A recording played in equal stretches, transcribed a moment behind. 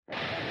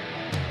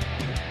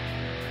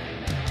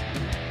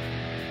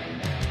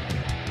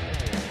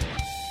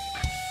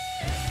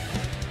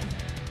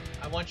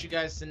want you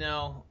guys to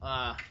know,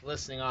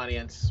 listening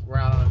audience, we're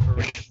out on a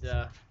parade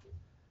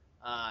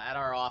at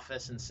our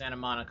office in Santa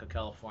Monica,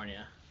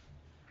 California,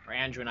 where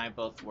Andrew and I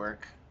both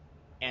work.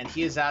 And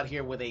he is out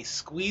here with a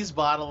squeeze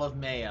bottle of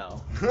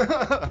mayo,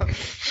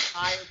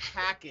 entire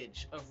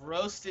package of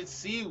roasted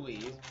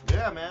seaweed,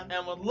 Yeah, man.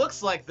 and what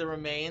looks like the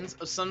remains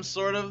of some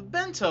sort of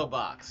bento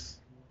box.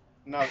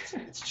 No,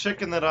 it's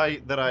chicken that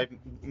I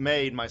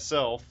made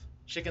myself,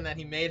 Chicken that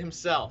he made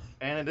himself.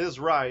 and it is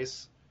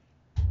rice.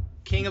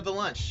 King of the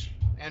lunch,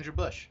 Andrew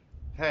Bush.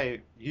 Hey,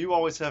 you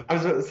always have I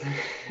was about to say.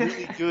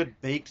 really good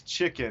baked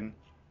chicken,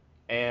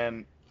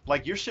 and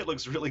like your shit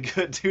looks really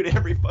good, dude.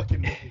 Every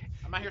fucking day.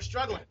 I'm out here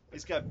struggling.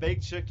 He's got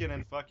baked chicken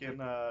and fucking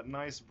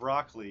nice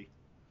broccoli.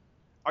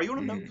 Are you on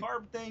a no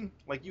carb thing?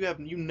 Like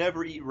you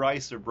never eat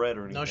rice or bread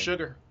or anything? No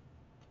sugar.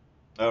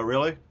 Oh,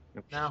 really?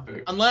 No.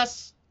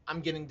 Unless I'm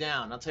getting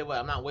down. I'll tell you what,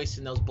 I'm not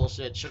wasting those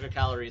bullshit sugar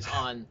calories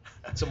on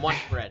some white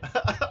bread.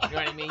 You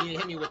know what I mean? You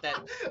hit me with that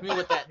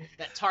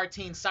that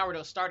tartine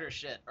sourdough starter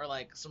shit, or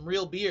like some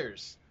real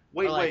beers.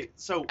 Wait, or like wait.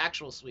 So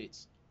actual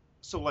sweets.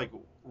 like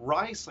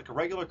rice, like a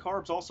regular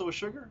carb's also a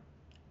sugar?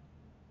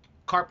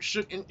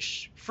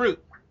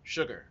 Fruit,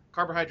 sugar.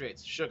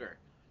 Carbohydrates, sugar.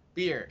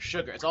 Beer,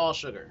 sugar. It's all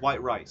sugar.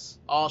 White rice.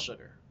 All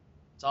sugar.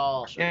 It's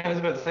all sugar. Yeah, I was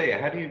about to say,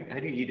 how do you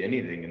eat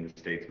anything in the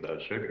States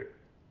without sugar?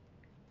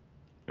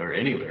 Or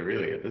anywhere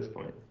really at this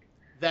point.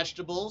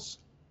 Vegetables,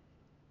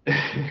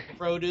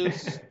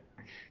 produce,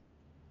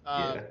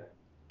 Yeah.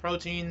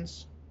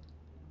 proteins.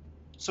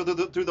 So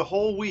through the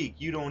whole week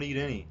you don't eat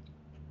any,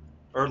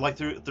 or like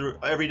through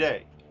every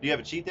day. Do you have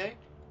a cheat day?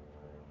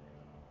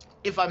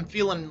 If I'm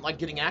feeling like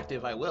getting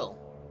active, I will.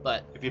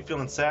 But If you're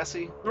feeling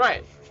sassy,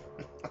 right,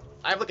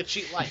 I have like a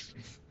cheat life,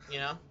 you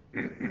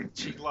know.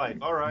 cheat life.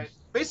 All right,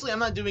 Basically, I'm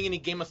not doing any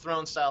Game of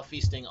Thrones style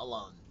feasting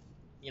alone,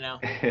 you know.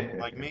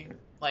 like me.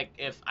 Like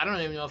if I don't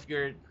even know if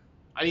you're,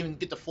 I didn't even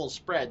get the full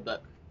spread,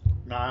 but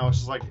No, it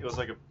was like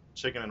a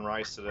chicken and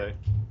rice today.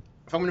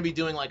 if I'm gonna be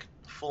doing like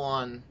full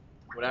on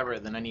whatever,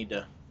 then I need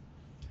to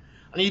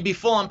be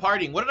full on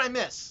partying. What did I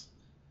miss?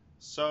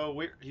 So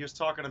he was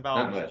talking Not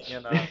about much.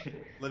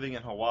 living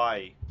in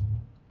Hawaii.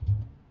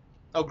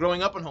 Oh,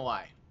 growing up in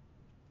Hawaii.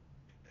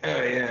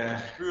 Oh yeah.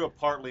 He grew up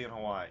partly in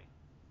Hawaii.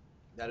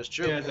 That is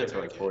true. Yeah, I was there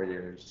for like 4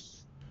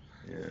 years.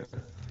 Yeah.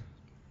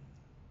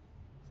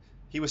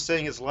 He was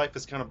saying his life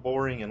is kind of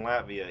boring in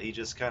Latvia. He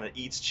just kind of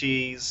eats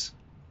cheese,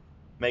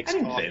 makes I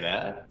didn't coffee. say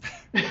that.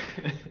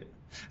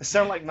 It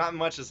sounded like not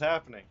much is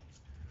happening.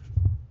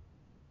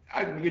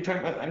 I'm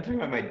talking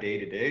about my day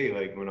to day,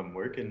 like when I'm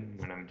working,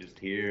 when I'm just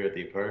here at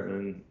the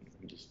apartment,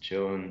 I'm just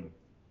chilling,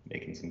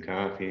 making some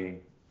coffee,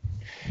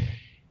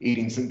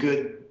 eating some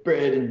good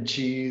bread and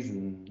cheese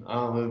and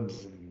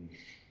olives and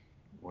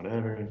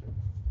whatever.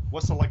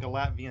 What's like a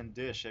Latvian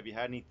dish? Have you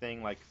had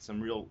anything like some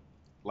real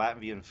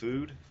Latvian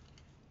food?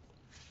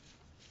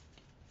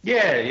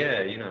 Yeah,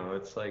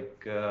 it's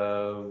like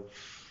I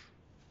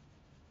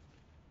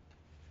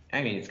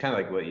mean, it's kind of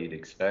like what you'd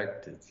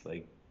expect. It's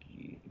like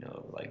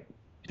like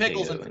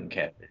Pickles potato and and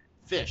cabbage.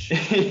 fish.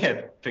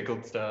 Yeah,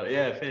 pickled stuff.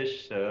 Yeah,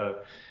 fish.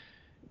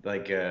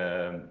 Like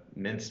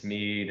minced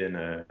meat and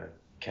a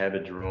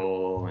cabbage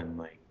roll and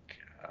like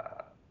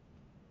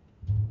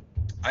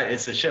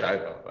it's the shit I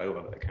love. I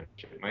love that kind of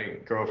shit. My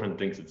girlfriend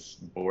thinks it's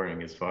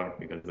boring as fuck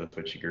because that's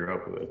what she grew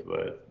up with,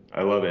 but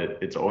I love it.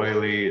 It's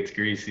oily, it's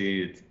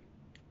greasy, it's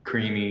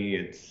creamy,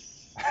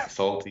 it's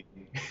salty.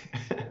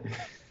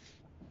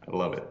 I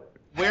love it.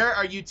 Where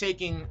are you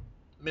taking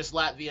Miss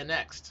Latvia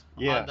next?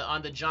 Yeah.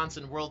 On the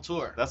Johnson World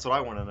Tour. That's what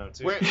I want to know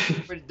too. Where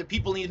the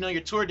people need to know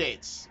your tour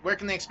dates. Where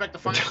can they expect to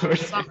find you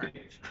this summer?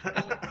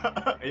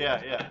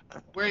 Yeah.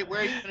 Where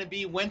are you going to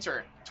be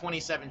winter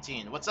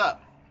 2017? What's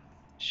up?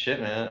 Shit,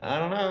 man. I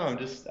don't know.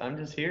 I'm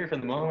just here for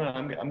the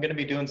moment. I'm gonna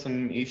be doing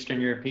some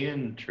Eastern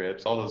European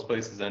trips, all those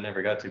places I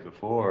never got to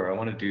before. I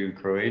want to do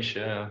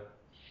Croatia.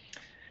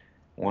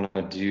 I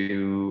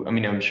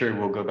mean, I'm sure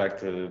we'll go back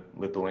to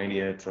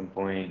Lithuania at some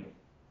point.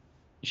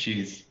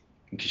 Because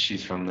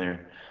she's from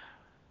there.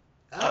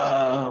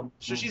 So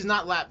she's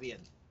not Latvian.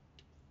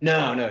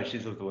 No,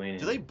 she's Lithuanian.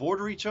 Do they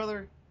border each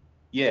other?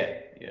 Yeah.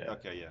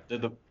 Okay, yeah.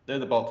 They're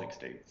the Baltic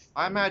states.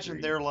 I imagine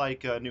they're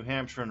like New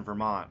Hampshire and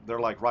Vermont. They're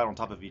like right on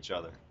top of each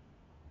other.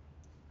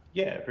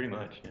 Yeah, pretty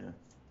much. Yeah.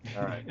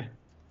 All right.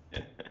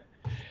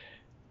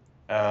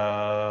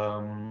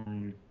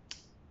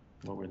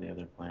 What were the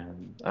other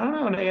plans? I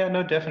don't know.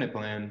 No definite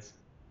plans.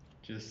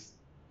 Just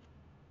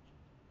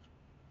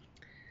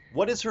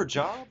What is her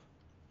job?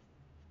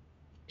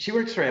 she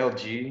works for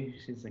LG.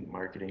 She's like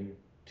marketing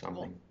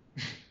something.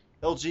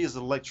 LG is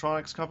an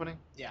electronics company?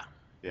 Yeah.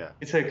 Yeah.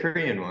 It's a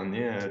Korean one.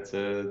 Yeah, it's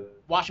a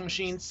Washing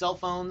machines, cell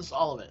phones,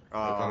 all of it.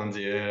 phones.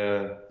 Yeah.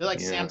 They're like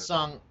yeah.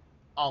 Samsung,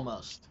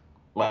 almost.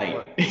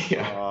 Light.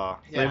 Yeah.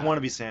 They Yeah. want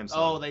to be Samsung.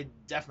 Oh, they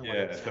definitely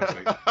Yeah, want to.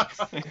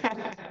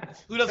 definitely.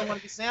 Who doesn't want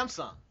to be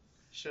Samsung?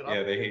 Shit,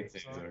 Yeah, they hate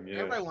Samsung. Yeah.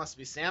 Everybody wants to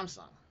be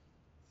Samsung.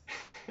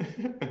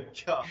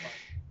 God.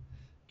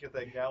 Get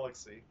that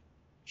Galaxy.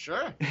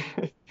 Sure.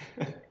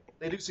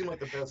 They do seem like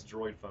the best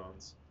Droid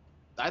phones.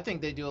 I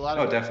think they do a lot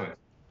Oh, of definitely.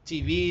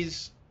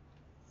 TVs.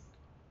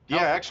 Yeah,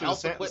 Health- actually,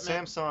 health the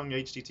equipment. Samsung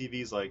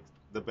HDTV is like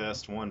the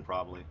best one,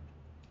 probably.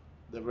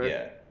 They're very,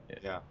 Yeah.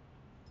 Yeah,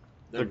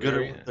 they're good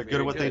very, at they're very good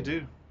at what they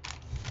good. do.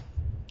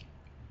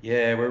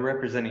 Yeah, we're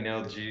representing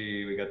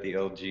LG. We got the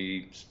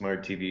LG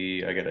Smart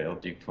TV. I got an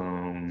LG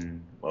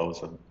phone. Well, it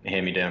was a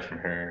hand-me-down from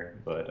her,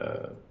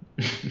 but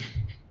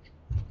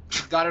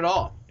Got it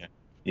all.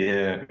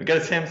 yeah, we got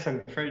a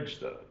Samsung fridge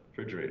though.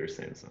 Refrigerator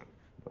Samsung.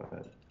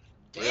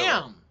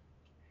 Damn.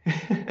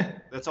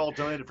 That's all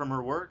donated from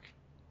her work.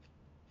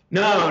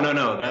 No.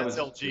 That That's was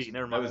LG.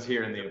 Never That mind. was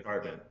here in the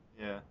apartment.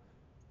 Yeah,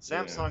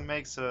 Samsung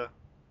makes a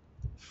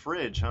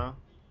fridge, huh?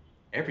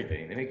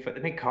 Everything. They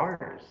make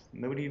cars.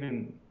 Nobody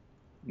even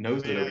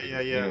knows that over Yeah.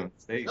 in the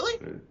States. Really?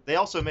 But They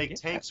also make Yeah.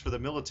 tanks for the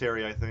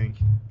military, I think.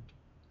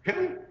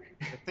 really?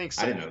 I think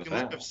so. I didn't You know can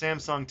look that. up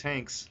Samsung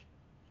tanks.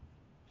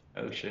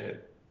 Oh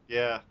shit.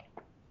 Yeah.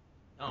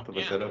 Oh, Have to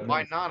look yeah. that up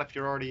Why now. not if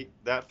you're already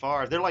that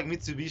far? They're like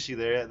Mitsubishi.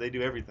 They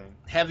do everything.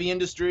 Heavy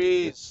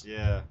industries.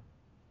 Yeah.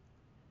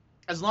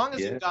 As long as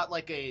Yeah. you've got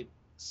like a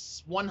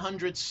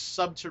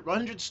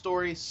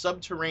 100-story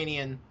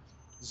subterranean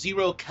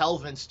 0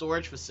 Kelvin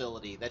storage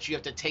facility that you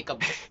have to take a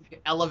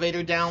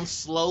elevator down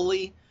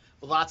slowly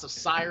with lots of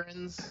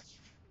sirens,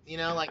 you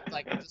know, like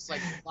just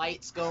like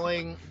lights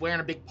going, wearing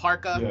a big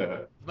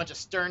parka, a bunch of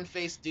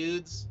stern-faced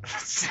dudes.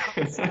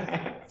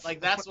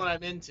 Like that's what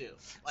I'm into.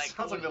 Like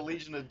Sounds like the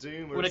Legion of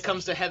Doom. Or when it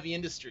comes to heavy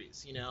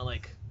industries, you know,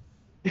 like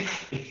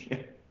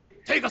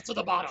take us to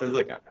the bottom.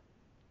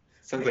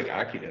 Sounds like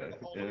Akira.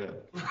 Yeah.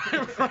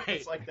 Right.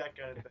 It's like that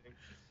kind of thing.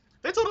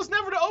 They told us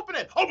never to open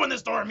it. Open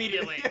this door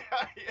immediately.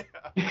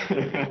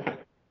 Yeah.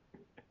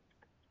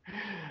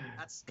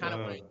 That's kind of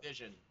what I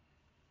envision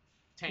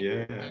tank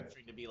Yeah.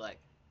 manufacturing to be like.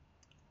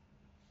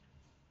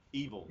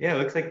 Evil. Yeah, it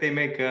looks like they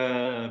make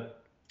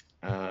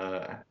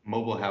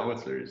mobile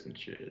howitzers and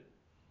shit.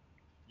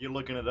 You're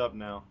looking it up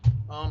now.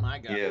 Oh my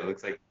god. Yeah, it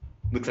looks like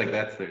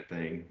that's their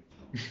thing.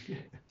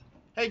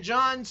 Hey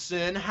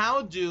Johnson,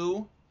 how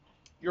do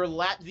your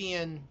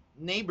Latvian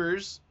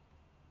neighbors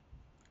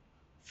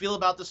feel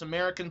about this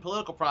American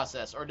political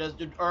process, or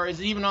is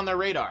it even on their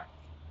radar?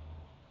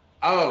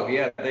 Oh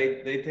yeah,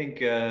 they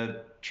think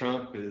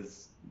Trump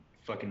is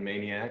fucking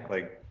maniac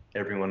like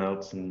everyone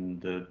else in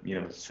the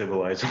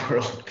civilized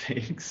world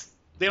thinks.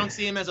 They don't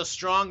see him as a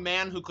strong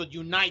man who could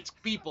unite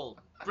people,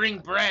 bring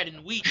bread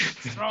and wheat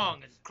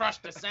strong and crush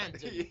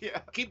dissent and Yeah.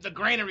 keep the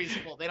granaries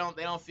full. They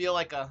don't feel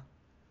like a.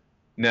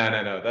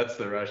 No, that's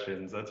the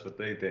Russians. That's what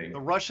they think. The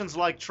Russians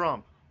like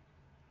Trump.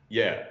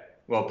 Yeah.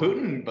 Well,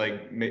 Putin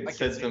can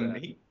said see some.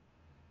 that. He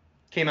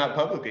came out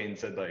publicly and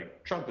said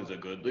like Trump is a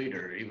good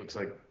leader. He looks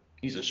like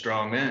he's a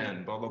strong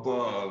man. Blah blah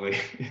blah.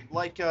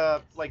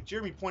 Like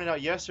Jeremy pointed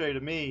out yesterday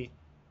to me,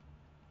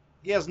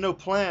 he has no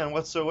plan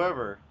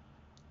whatsoever.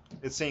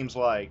 It seems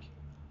like,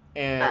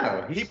 and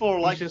No, people are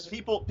he's like just-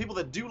 people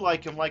that do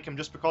like him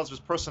just because of his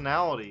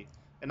personality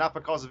and not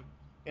because of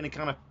any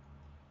kind of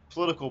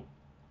political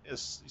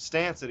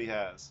stance that he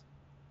has.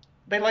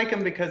 They like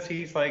him because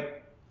he's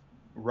like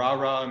rah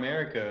rah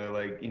America.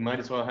 Like he might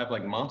as well have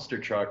like monster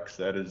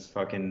trucks at his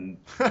fucking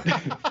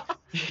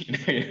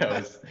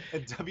his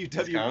And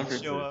WWE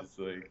conferences. show up.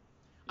 Like,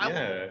 I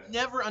yeah. will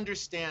never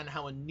understand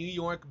how a New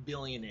York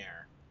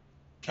billionaire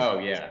Oh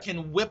yeah.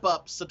 can whip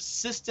up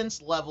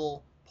subsistence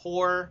level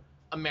poor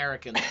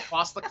Americans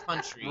across the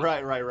country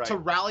Right. to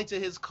rally to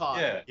his cause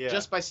Yeah.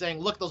 just by saying,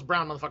 "Look, those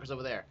brown motherfuckers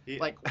over there." Yeah.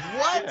 Like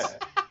what? Yeah.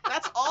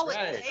 That's all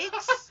Right. it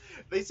takes.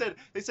 They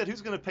said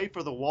who's going to pay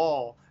for the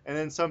wall, and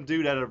then some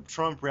dude at a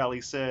Trump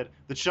rally said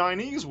the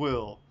Chinese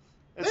will.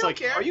 It's don't like,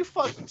 care. are you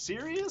fucking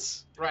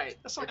serious? Right.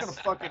 That's not going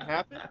to fucking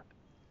happen.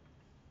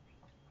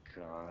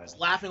 God. Just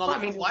laughing all the Well, I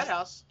way to mean, the White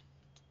House.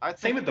 I Same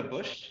think with the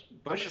Bush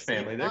just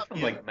saying, family. They're from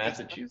yeah. like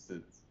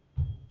Massachusetts.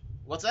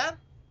 What's that?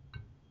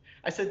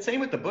 I said same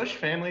with the Bush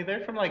family.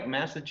 They're from like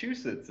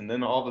Massachusetts, and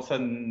then all of a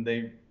sudden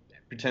they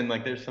pretend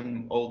like they're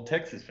some old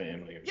Texas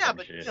family. Or Yeah, some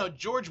but shit. you know,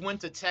 George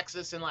went to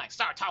Texas and like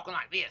started talking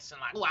like this and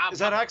like, "Ooh, I'm is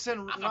that from- accent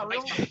I'm from not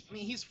real? baseball." I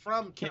mean, he's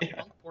from Yeah.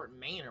 Bunkport,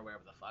 Maine, or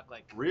wherever the fuck.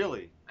 Like,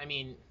 Really? I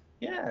mean,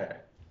 Yeah.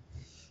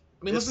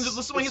 listen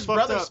It's- to when it's his fucked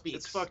brother up. speaks.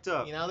 It's fucked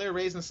up. You know, they're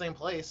raised in the same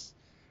place.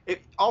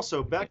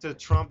 Also, back to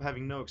Trump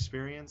having no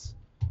experience.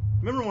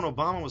 Remember when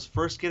Obama was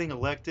first getting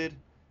elected?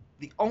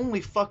 The only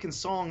fucking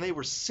song they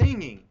were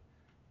singing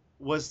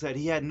was that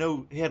he had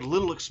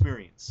little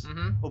experience.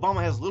 Mm-hmm.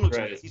 Obama has little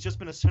experience. Right. He's just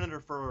been a senator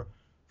for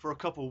a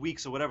couple of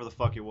weeks or whatever the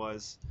fuck it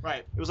was.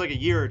 Right. It was like a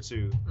year or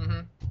two. Mm-hmm.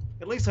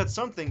 At least had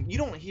something. You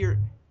don't hear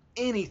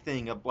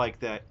anything like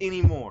that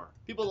anymore.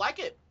 People like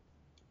it.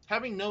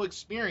 Having no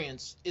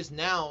experience is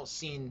now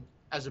seen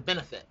as a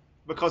benefit.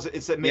 Because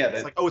it's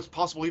like, oh, it's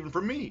possible even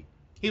for me.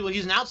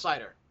 He's an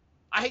outsider.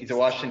 I hate He's a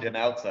Washington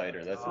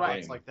outsider. That's the Right. thing.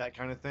 It's like that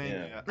kind of thing.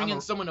 Yeah. Yeah. bring I'm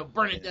in someone to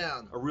burn it Yeah.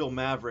 down. a real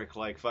maverick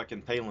like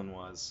fucking Palin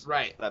was.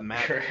 Right. That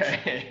maverick.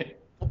 Right.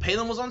 Well,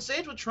 Palin was on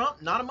stage with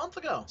Trump not a month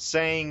ago.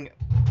 Saying,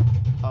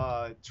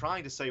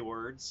 trying to say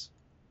words.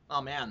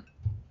 Oh man,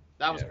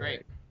 that was Yeah, great.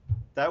 right.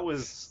 That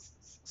was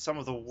some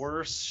of the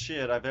worst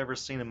shit I've ever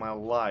seen in my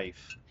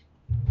life.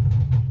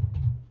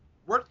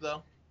 Worked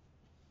though.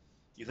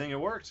 You think it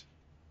worked?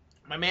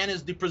 My man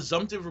is the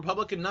presumptive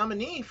Republican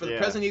nominee for the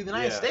president of the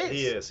United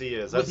States. He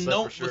is. With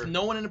That's for sure. with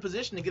no one in a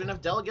position to get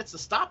enough delegates to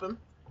stop him.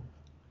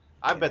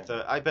 I bet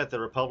the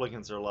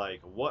Republicans are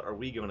like, what are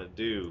we gonna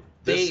do?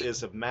 This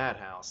is a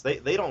madhouse.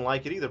 They don't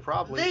like it either,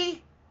 probably.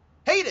 They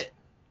hate it.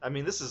 I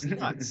mean, this is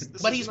nuts.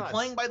 But he's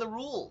playing by the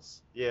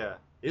rules. Yeah.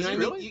 Is he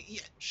really?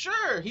 Yeah,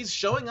 sure. He's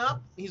showing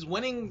up. He's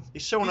winning.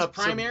 He's showing up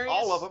primaries.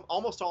 All of them,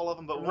 almost all of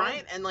them, but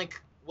right. And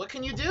like, what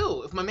can you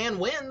do if my man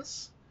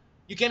wins?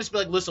 You can't just be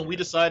like, listen, we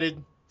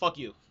decided. Fuck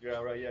you.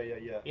 Yeah. Right.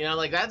 Yeah. You know,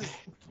 like that's.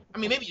 I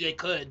mean, maybe they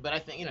could, but I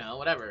think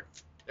whatever.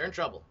 They're in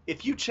trouble.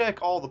 If you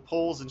check all the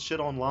polls and shit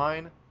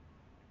online,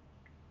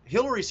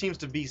 Hillary seems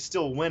to be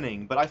still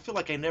winning, but I feel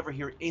like I never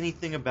hear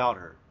anything about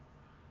her.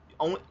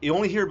 You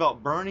only hear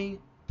about Bernie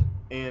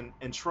and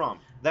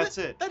Trump. That's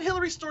it. That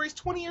Hillary story's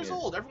 20 years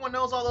old. Everyone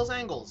knows all those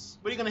angles.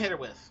 What are you gonna hit her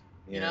with?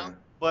 Yeah. You know?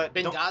 But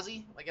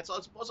Benghazi? Like it's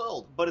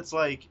old. But it's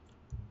like,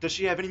 does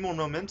she have any more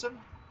momentum?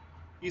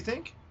 You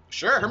think?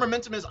 Sure. Her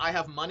momentum is I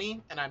have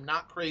money and I'm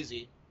not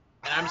crazy,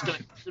 and I'm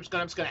just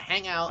gonna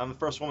hang out. I'm the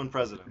first woman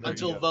president.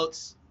 Until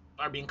votes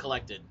are being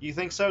collected. You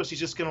think so? She's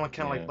just gonna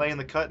kind of like lay in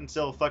the cut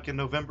until fucking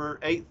November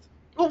 8th?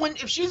 Well,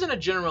 if she's in a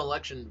general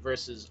election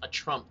versus a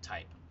Trump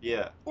type.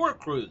 Yeah. Or a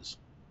Cruz,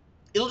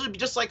 it'll just be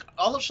just like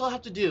all she'll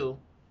have to do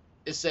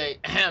is say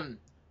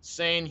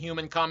sane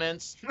human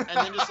comments, and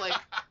then just like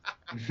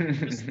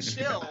just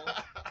chill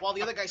while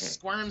the other guy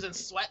squirms and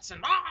sweats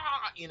and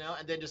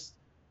and then just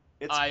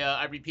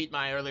I repeat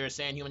my earlier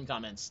sane human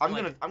comments. I'm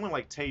gonna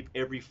like tape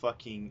every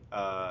fucking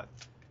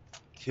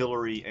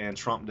Hillary and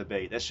Trump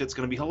debate. That shit's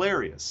gonna be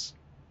hilarious.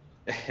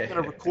 I'm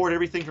gonna record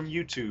everything from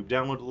YouTube,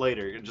 download it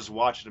later, and just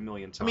watch it a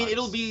million times. I mean,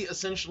 it'll be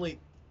essentially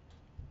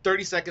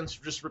 30 seconds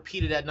just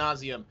repeated ad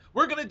nauseum.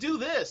 We're gonna do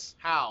this.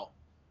 How?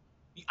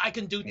 I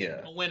can do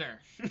a winner.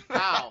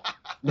 How?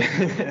 Get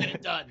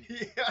it done.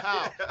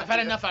 How? I've had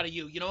enough out of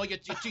you. You know, you're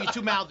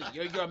too mouthy.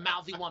 You're a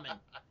mouthy woman.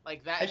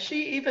 Like that. Has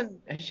she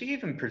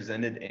even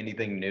presented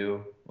anything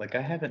new? Like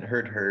I haven't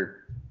heard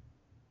her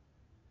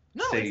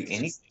say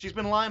anything. She's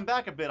been lying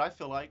back a bit, I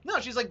feel like. No,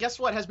 she's like, guess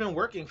what has been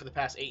working for the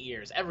past 8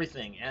 years?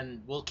 Everything,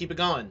 and we'll keep it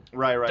going.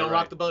 Right. Don't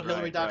rock the boat,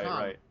 Hillary.com.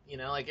 Right. You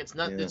know, like it's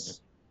not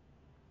it's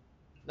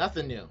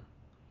nothing new.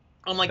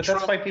 Unlike but Trump,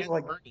 that's why people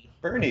like Bernie.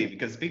 Bernie,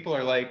 because people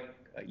are like,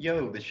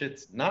 yo, the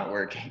shit's not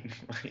working.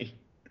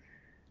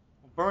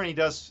 Bernie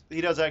does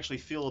actually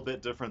feel a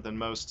bit different than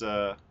most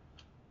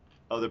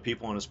other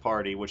people in his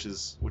party, which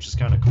is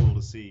kind of cool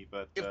to see.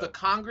 But if the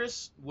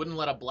Congress wouldn't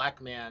let a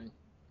black man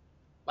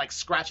like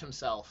scratch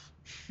himself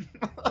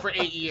for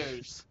 8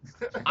 years,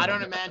 I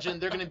don't imagine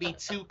they're gonna be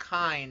too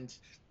kind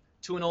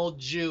to an old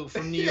Jew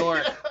from New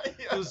York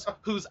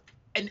who's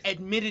an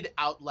admitted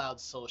out loud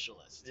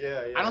socialist.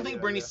 I don't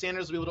think Bernie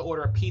Sanders will be able to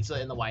order a pizza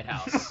in the White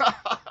House,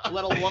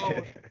 let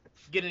alone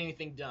get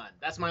anything done.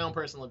 That's my own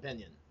personal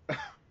opinion.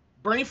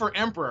 Bernie for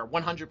emperor,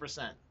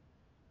 100%.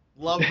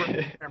 Love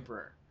Bernie for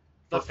emperor.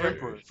 But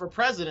for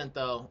president,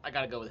 though, I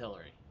gotta go with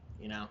Hillary.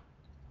 You know.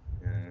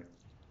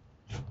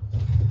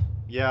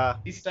 Yeah.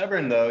 He's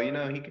stubborn though. You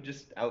know, he could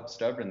just out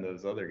stubborn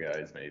those other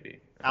guys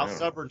maybe. Out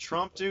stubborn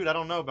Trump, dude. I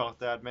don't know about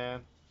that,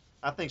 man.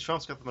 I think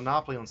Trump's got the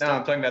monopoly on stuff. No,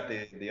 I'm talking about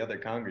the other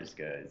Congress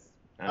guys.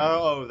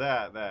 Oh,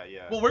 that,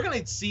 yeah. Well, we're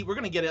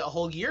gonna get a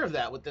whole year of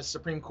that with this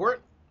Supreme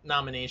Court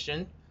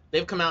nomination.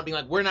 They've come out being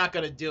like, we're not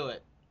gonna do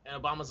it,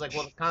 and Obama's like,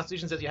 well, the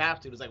Constitution says you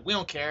have to. It's like, we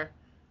don't care,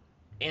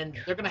 and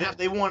they're gonna have.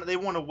 They want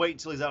to wait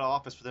until he's out of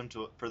office for them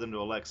to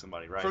elect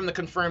somebody, right? From to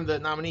confirm the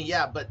nominee,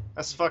 yeah, but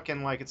that's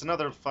fucking like it's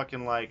another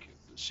fucking like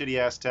shitty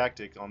ass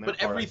tactic on their part.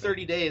 But every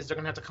 30 days, they're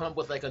gonna have to come up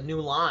with like a new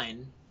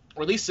line,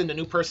 or at least send a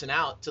new person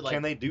out to like.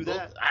 Can they do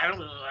that? I don't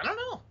know.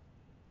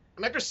 I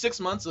mean, after 6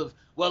 months of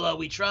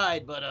we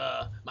tried, but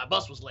my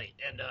bus was late,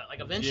 and like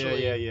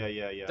eventually,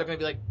 yeah. They're gonna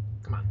be like,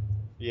 come on.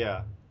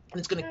 Yeah. And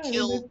it's gonna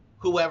kill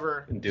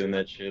whoever. Been doing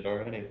that shit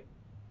already.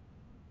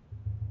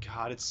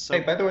 God, it's so.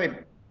 Hey, by the way,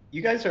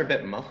 you guys are a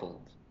bit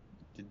muffled.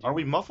 Are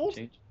we muffled?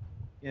 Change?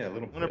 Yeah, a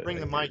little bit. I'm gonna bring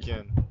the mic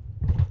in.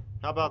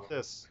 How about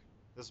this?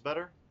 This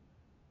better?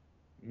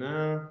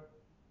 No.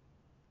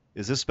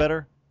 Is this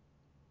better?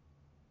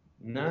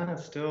 No,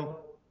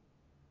 still.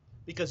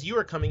 Because you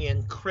are coming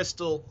in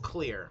crystal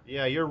clear.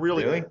 Yeah, you're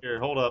really clear.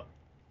 Hold up.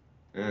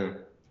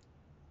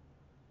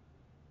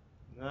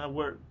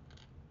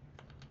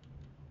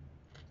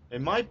 It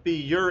might be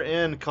you're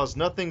in because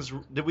nothing's.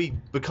 Did we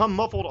become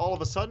muffled all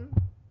of a sudden?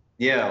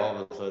 Yeah, all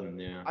of a sudden,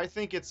 yeah. I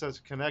think it's a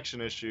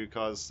connection issue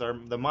because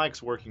the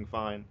mic's working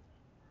fine.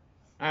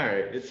 All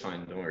right, it's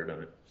fine. Don't worry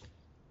about it.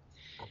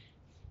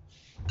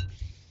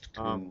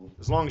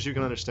 As long as you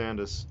can understand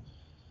us.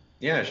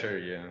 Yeah, sure,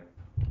 yeah.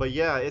 But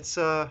yeah, it's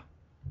the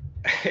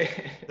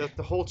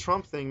whole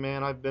Trump thing,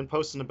 man. I've been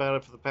posting about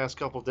it for the past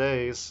couple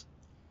days,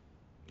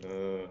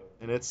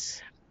 and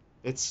it's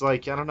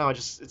like I don't know.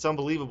 It's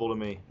unbelievable to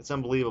me. It's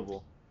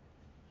unbelievable.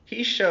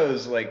 He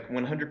shows like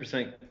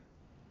 100%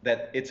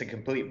 that it's a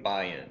complete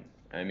buy-in.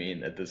 I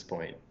mean, at this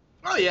point.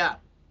 Oh yeah.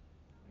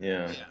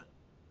 Yeah.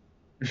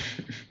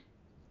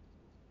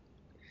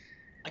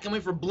 I can't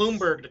wait for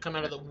Bloomberg to come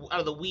out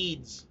of the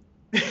weeds.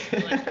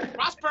 Like,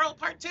 Pearl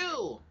Part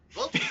 2.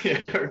 Both. Yeah,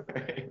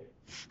 right.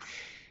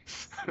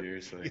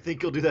 Seriously. You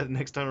think he'll do that the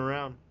next time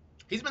around?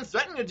 He's been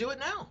threatening to do it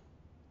now.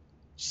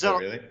 So, Oh,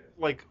 really?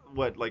 like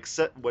what? Like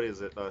what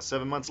is it?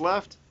 7 months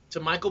left? To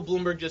Michael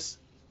Bloomberg, just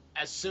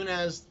as soon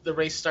as the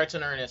race starts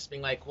in earnest,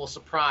 being like, well,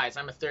 surprise,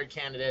 I'm a third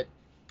candidate.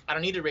 I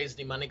don't need to raise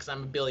any money because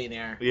I'm a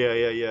billionaire.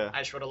 Yeah. I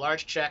just wrote a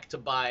large check to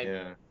buy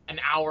Yeah. an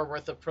hour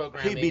worth of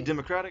programming. He'd be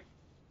Democratic?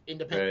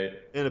 Independent.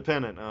 Right.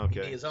 Independent. Oh, He'd be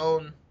okay. his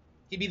own.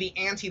 He'd be the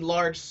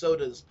anti-large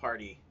sodas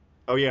party.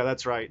 Oh yeah,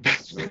 that's right.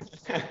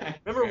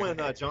 Remember when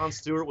Jon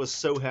Stewart was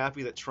so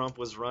happy that Trump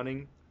was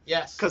running?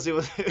 Yes. Because it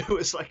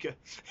was like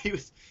he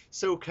was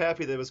so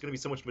happy that there was going to be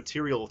so much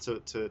material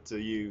to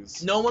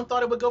use. No one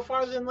thought it would go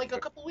farther than like a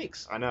couple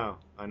weeks. I know.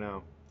 And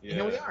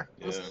here we are.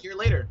 Yeah. Almost a year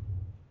later.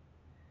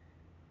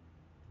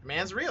 The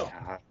man's real.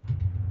 Yeah. I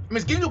mean,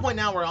 it's getting to a point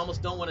now where I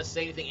almost don't want to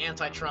say anything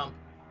anti-Trump,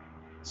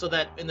 so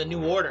that in the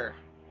new order,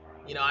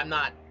 I'm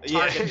not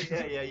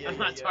targeted. Yeah. I'm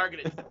not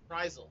targeted for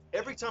reprisal.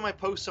 Every time I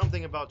post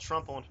something about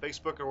Trump on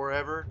Facebook or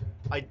wherever,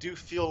 I do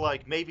feel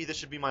like maybe this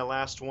should be my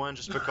last one,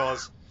 just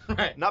because,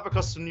 Right. not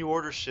because of some new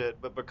order shit,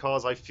 but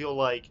because I feel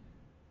like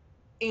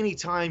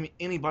anytime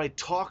anybody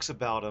talks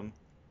about him,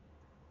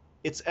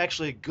 it's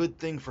actually a good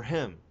thing for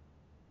him.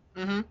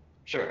 Mm-hmm.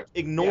 Sure.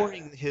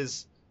 Ignoring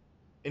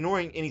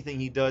anything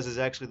he does is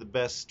actually the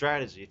best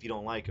strategy if you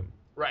don't like him.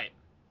 Right.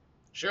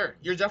 Sure.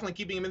 You're definitely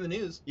keeping him in the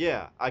news.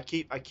 Yeah, I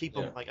keep Yeah.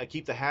 them, like I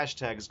keep the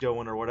hashtags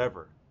going or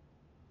whatever.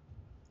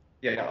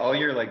 Yeah, all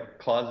your like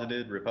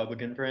closeted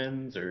Republican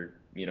friends or,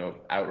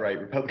 outright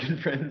Republican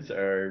friends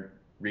are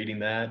reading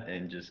that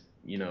and just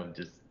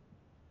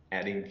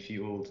adding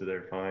fuel to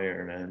their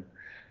fire, man.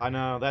 I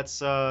know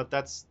that's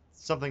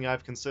something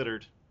I've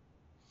considered,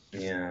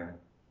 Yeah.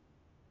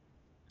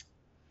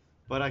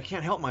 but I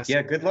can't help myself.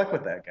 Yeah, good luck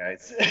with that,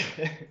 guys.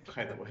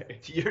 By the way.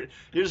 You're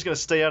just gonna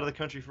stay out of the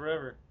country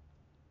forever.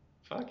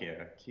 Fuck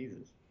yeah.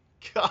 Jesus.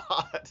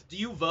 God, Do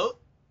you vote?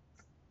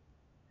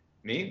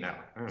 Me? No. I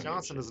don't give a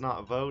Johnson shit. does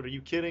not vote. Are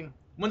you kidding?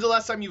 When's the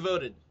last time you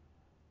voted?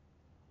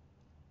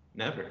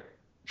 Never.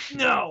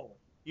 No.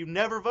 You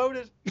never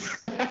voted?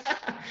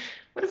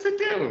 What does it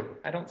do?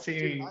 I don't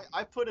see. Dude,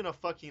 I put in a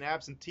fucking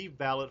absentee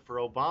ballot for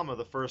Obama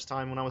the first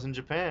time when I was in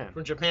Japan.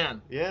 From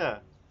Japan. Yeah.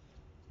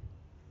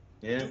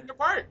 Yeah. Doing your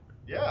part.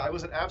 Yeah, I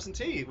was an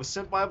absentee. It was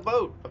sent by a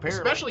vote, apparently.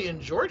 Especially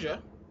in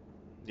Georgia.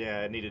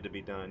 Yeah, it needed to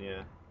be done,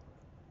 yeah.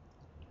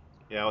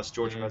 Yeah, I was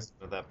Georgia Mhm.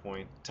 resident at that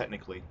point,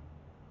 technically.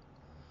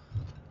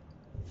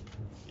 I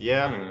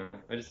Yeah. don't know.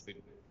 I just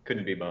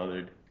couldn't be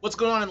bothered. What's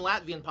going on in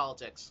Latvian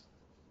politics?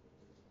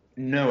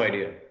 No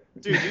idea.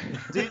 Dude,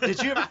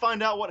 did you ever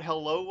find out what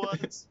hello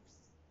was?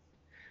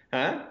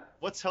 Huh?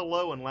 What's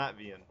hello in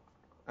Latvian?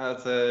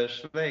 It's a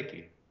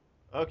Šveiki.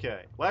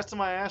 Okay. Last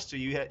time I asked you,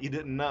 you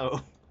didn't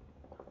know.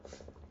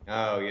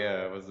 Oh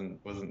yeah, it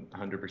wasn't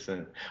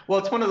 100%. Well,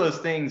 it's one of those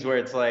things where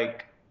it's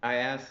like I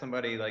ask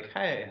somebody like,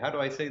 "Hey, how do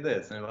I say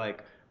this?" And they're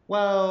like,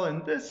 "Well,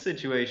 in this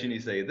situation,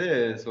 you say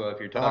this. Well, if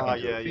you're talking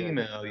to yeah, a yeah.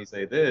 female, you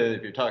say this.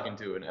 If you're talking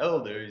to an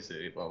elder, you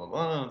say blah blah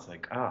blah." It's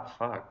like, oh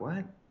fuck,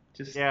 what?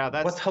 Just Yeah,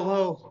 that's- what's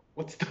hello?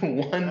 What's the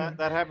one?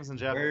 That happens in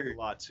Japanese word? a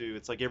lot too.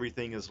 It's like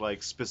everything is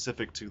like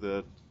specific to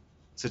the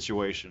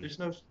situation. There's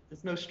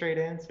no straight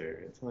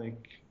answer. It's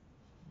like,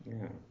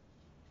 yeah.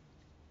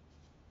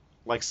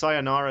 Like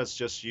sayonara is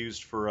just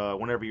used for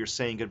whenever you're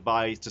saying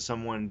goodbye to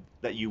someone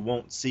that you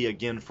won't see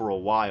again for a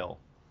while.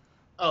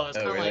 Oh, it's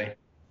Oh, kind of really? like,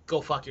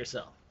 go fuck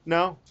yourself.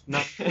 No,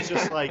 it's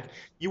just like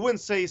you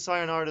wouldn't say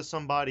sayonara to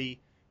somebody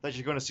that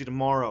you're going to see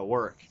tomorrow at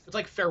work. It's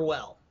like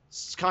farewell.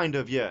 It's kind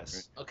of,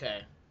 yes.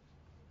 Okay.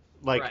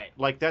 Like Right.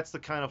 like that's the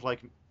kind of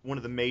like one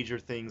of the major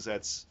things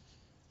that's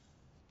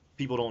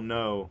people don't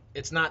know.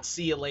 It's not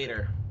see you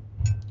later.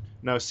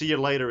 No, see you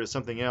later is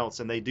something else,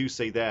 and they do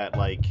say that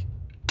like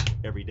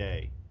every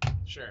day.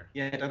 Sure.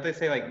 Yeah, don't they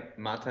say like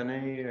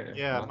matane? Or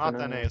Yeah,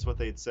 matane is what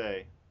they'd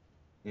say.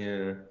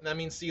 Yeah. That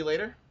means see you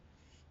later?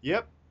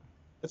 Yep.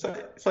 It's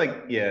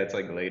like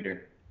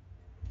later.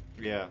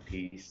 Yeah.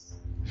 Peace.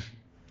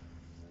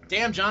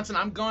 Damn, Johnson,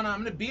 I'm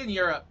gonna be in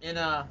Europe in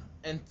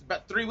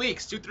about 3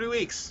 weeks, 2-3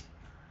 weeks.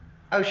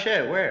 Oh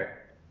shit, where?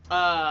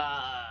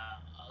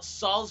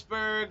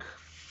 Salzburg,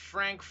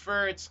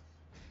 Frankfurt,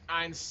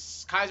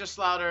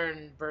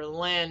 Kaiserslautern,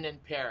 Berlin,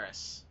 and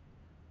Paris.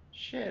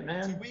 Shit,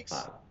 man. 2 weeks?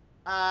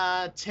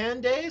 Fuck.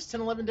 10 days,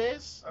 10, 11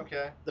 days.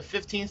 Okay. The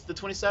 15th to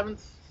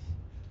 27th.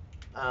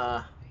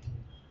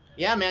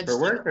 Yeah, man. For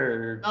just- work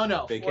or Oh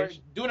no, we're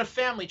vacation? doing a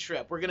family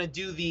trip. We're gonna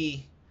do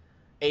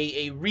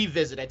a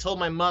revisit. I told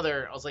my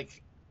mother, I was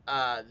like,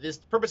 the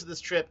purpose of this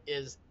trip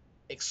is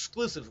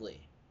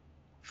exclusively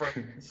for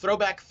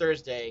Throwback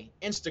Thursday,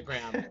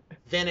 Instagram,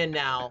 then and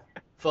now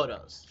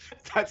photos.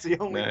 That's the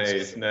only.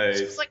 Nice, She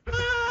nice. was like,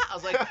 ah! I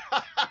was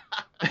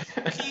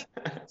like, keep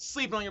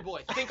sleeping on your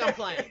boy. Think I'm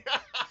playing.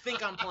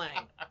 Think I'm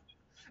playing.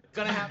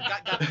 Gonna have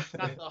got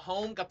the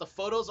home, got the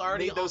photos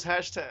already Need those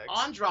hashtags.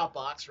 on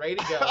Dropbox, ready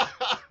to go.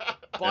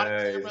 Bought a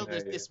Nice, camera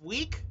nice. this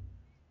week,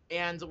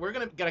 and we're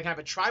gonna have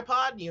a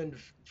tripod. You can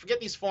forget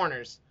these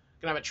foreigners.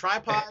 Gonna have a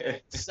tripod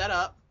set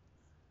up.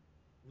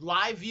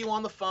 live view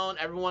on the phone.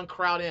 Everyone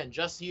crowd in.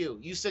 Just you.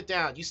 You sit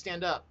down. You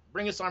stand up.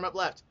 Bring his arm up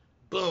left.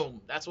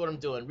 Boom. That's what I'm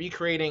doing.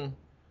 Recreating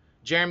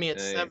Jeremy at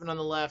Nice. 7 on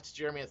the left.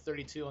 Jeremy at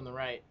 32 on the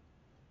right.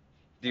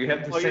 Do you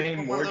have the you're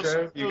same one of those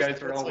wardrobe you photos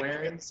guys are that's, all like,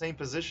 wearing? in the same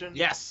position?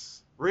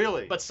 Yes.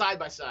 Really? But side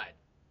by side.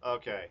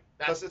 Okay.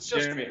 That's- Because it's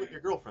just Jeremy. you with your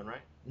girlfriend,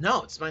 right?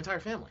 No, it's my entire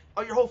family.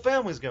 Oh, your whole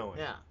family's going.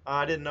 Yeah.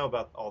 I didn't know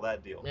about all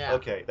that deal. Yeah.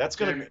 Okay, that's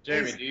gonna be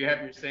Jeremy, easy. do you have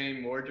your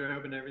same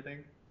wardrobe and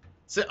everything?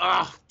 So,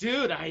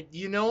 dude,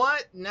 you know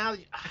what? Now,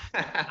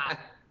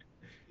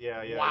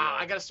 Yeah, yeah. wow, yeah.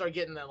 I gotta start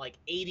getting the like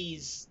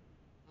 80s,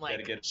 like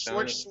Gotta get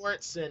short done.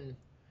 shorts and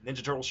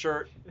Ninja Turtle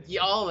shirt.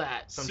 yeah, all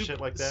that. Some shit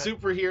like that?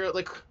 Superhero,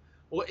 like,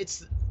 well,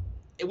 it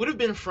would have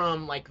been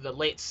from like the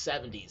late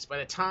 70s. By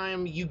the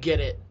time you get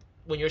it,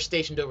 when you're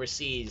stationed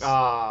overseas,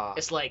 Ah.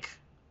 it's like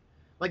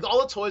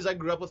all the toys I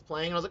grew up with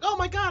playing. I was like, oh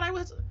my god,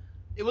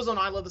 it was on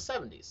I Love the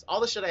 70s.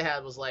 All the shit I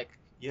had was like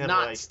You had,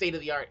 not like- state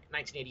of the art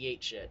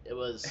 1988 shit. It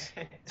was,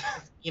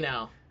 you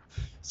know.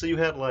 So you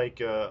had like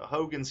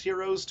Hogan's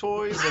Heroes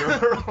toys,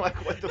 or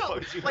like what the No, fuck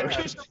did you like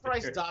have? Fisher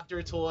Price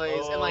Doctor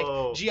toys and like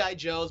Oh. GI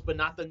Joes, but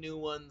not the new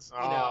ones. You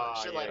know,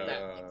 Ah, shit like yeah.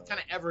 that. Kind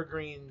of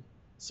evergreen.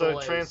 So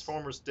toys.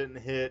 Transformers didn't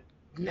hit.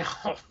 No.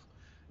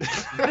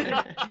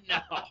 No,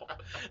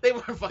 they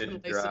were fucking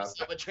Didn't lacing drop.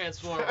 us up with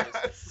Transformers.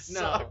 That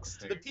No, sucks.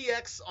 the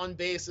PX on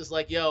base is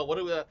like, yo, what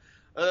do we?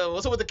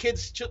 What's up with the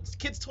kids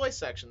toy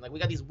section? Like, we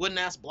got these wooden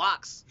ass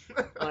blocks.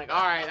 I'm like,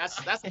 all right,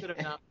 that's good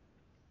enough.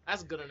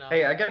 That's good enough.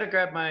 Hey, I gotta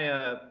grab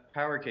my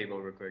power cable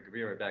real quick. I'll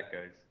be right back,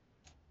 guys.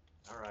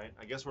 All right,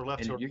 I guess we're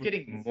left And to. you're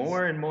getting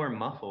more and more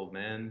muffled,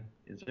 man.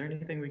 Is there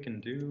anything we can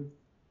do?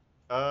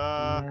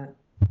 Uh,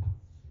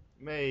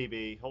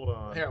 maybe. Hold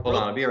on. Here, Hold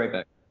on, I'll be right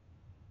back.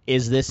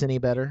 Is this any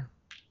better?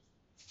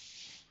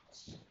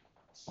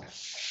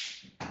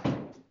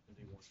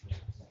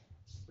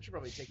 We should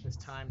probably take this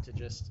time to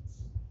just.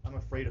 I'm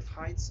afraid of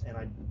heights, and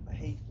I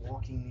hate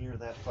walking near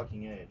that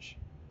fucking edge.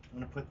 I'm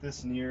gonna put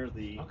this near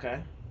the. Okay.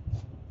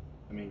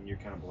 I mean, you're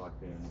kind of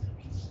blocked in.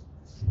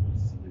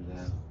 Let's do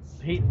that.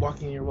 Hate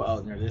walking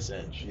near this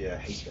edge. Yeah, I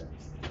hate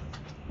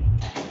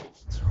that.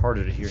 It's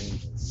harder to hear.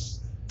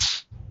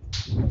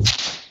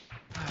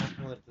 I'm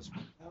gonna let this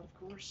one out, of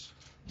course.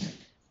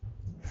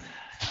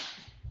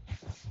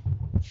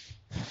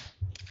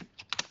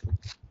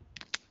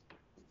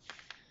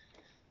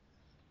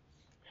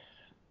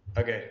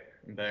 Okay,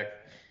 I'm back.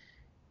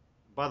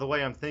 By the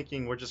way, I'm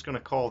thinking we're just gonna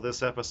call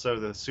this episode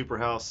the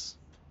Superhouse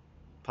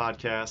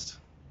podcast,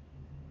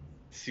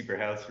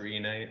 Superhouse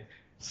reunite.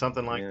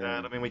 something like Yeah.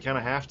 that. I mean, we kind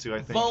of have to.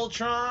 I think.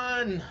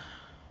 Voltron.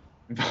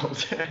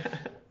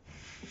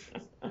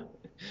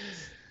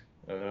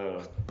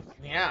 Oh.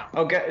 Yeah.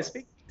 Oh, guys,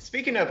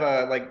 speaking of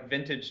like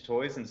vintage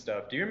toys and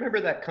stuff, do you remember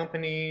that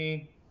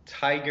company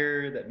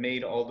Tiger that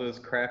made all those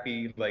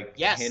crappy like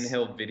Yes.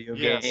 handheld video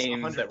Yes,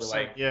 games that were 100%.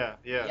 like, Yeah,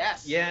 yeah.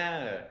 Yes.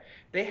 yeah,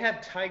 they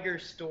have Tiger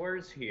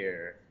stores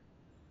here,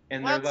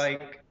 and What? they're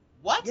like,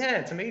 What? yeah,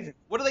 it's amazing.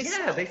 What do they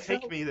Yeah, sell? they sell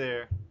Take me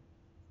there.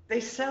 they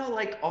sell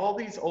like all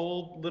these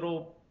old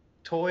little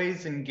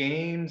toys and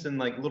games and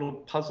like little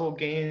puzzle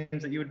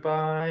games that you would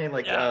buy,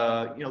 like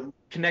Yeah.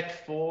 Connect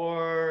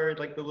Four,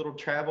 like the little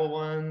travel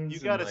ones. You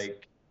gotta and,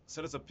 like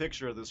Send us a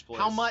picture of this place.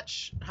 How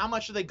much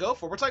do they go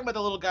for? We're talking about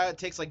the little guy that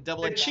takes like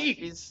double They're A cheap.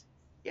 batteries.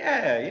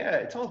 yeah,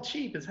 it's all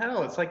cheap as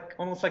hell. It's like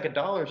almost like a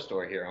dollar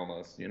store here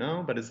almost,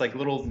 but it's like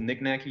little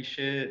knick-knacky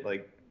shit,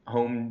 like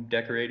home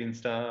decorating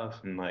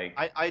stuff and like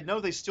I know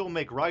they still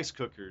make rice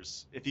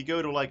cookers. If you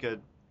go to like a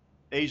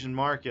Asian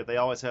market, they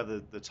always have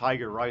the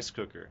Tiger rice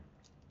cooker.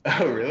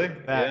 Oh, really?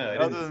 That- Yeah, I other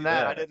didn't than see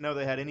that, I didn't know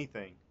they had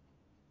anything.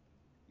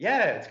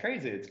 Yeah, it's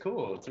crazy. It's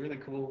cool. It's a really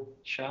cool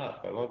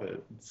shop. I love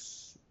it.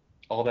 It's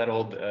all that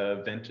old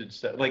vintage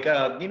stuff. Like,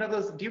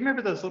 those. Do you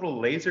remember those little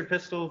laser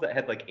pistols that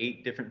had like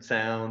 8 different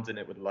sounds and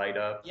it would light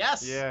up?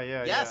 Yes. Yeah,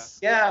 yeah, Yes.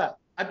 Yeah,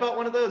 I bought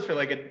one of those for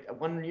like a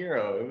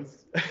 €1.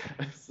 It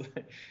was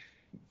like,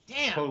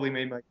 Damn. totally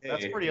made my day.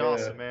 That's pretty Yeah.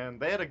 awesome, man.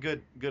 They had a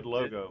good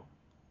logo,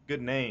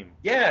 good name.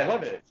 Yeah, I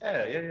love it.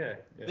 Yeah.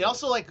 They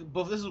also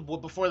this was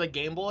before the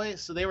Game Boy,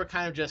 so they were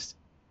kind of just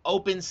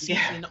open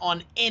season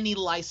on any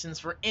license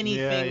for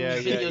anything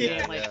video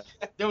game. Like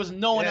there was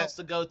no one Yeah. else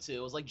to go to. It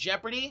was like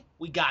Jeopardy,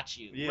 we got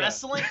you. Yeah.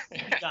 Wrestling, we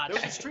got There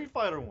was you. a Street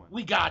Fighter one.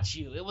 We got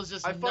you. It was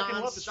just I fucking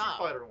love the Street nonstop.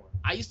 Fighter one.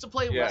 I used to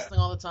play Yeah. wrestling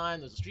all the time.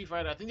 There was a Street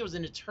Fighter. I think there was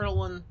an Eternal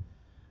one.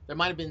 There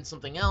might have been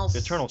something else.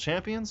 Eternal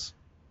Champions?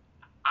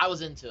 I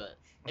was into it.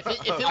 If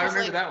it I was remember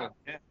like, that one.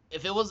 Yeah.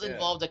 if it was Yeah.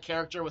 involved a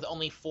character with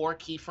only 4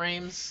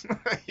 keyframes,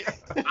 Yeah.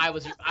 I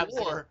was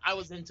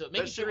into it.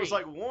 Maybe That shit 3. was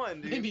like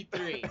 1, dude. Maybe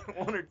 3.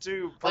 1 or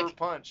 2 per Like,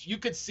 punch. You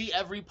could see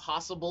every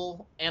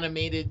possible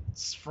animated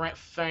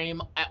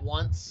frame at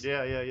once.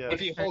 Yeah.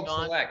 If you hold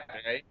on. select,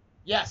 right?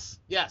 Yes.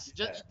 Just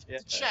Yeah.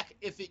 to check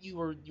if you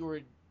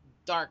were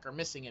dark or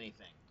missing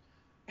anything.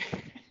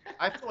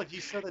 I feel like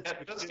you said that. Yeah,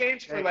 to those kids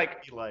games were, today,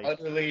 like, be like,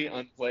 Utterly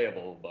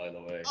unplayable, by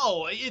the way.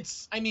 Oh,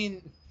 I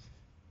mean,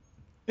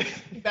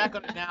 back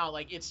on it now,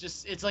 like it's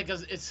like a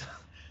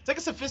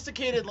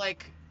sophisticated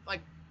like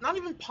not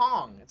even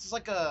Pong. It's just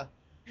like a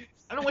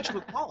I don't know what you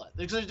would call it.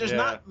 There's Yeah.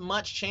 not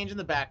much change in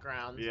the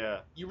background.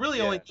 Yeah. You really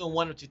Yeah. only doing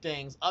one or two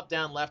things, up,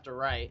 down, left, or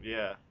right,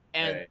 Yeah.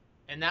 and Right.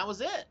 and that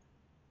was it.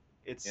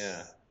 It's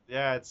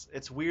Yeah.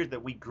 it's weird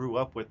that we grew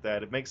up with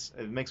that. It makes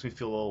me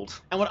feel old.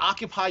 And would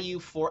occupy you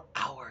for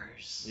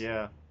hours.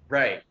 Yeah.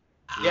 Right.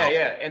 Yeah, Hours.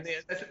 yeah, and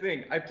that's the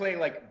thing. I play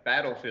like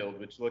Battlefield,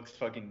 which looks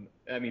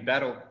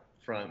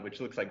Battlefront, which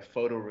looks like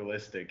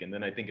photorealistic, and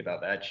then I think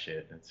about that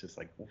shit, and it's just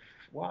like,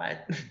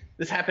 what?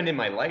 This happened in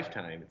my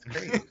lifetime. It's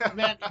crazy.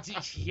 Man,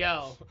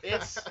 yo,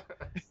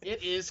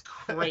 it is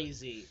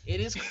crazy.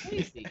 It is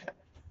crazy.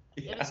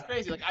 It is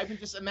crazy. Like I can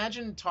just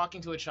imagine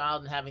talking to a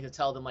child and having to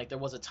tell them like there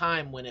was a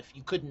time when if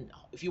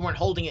you weren't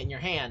holding it in your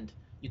hand,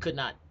 you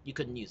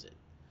couldn't use it.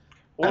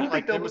 Or I don't like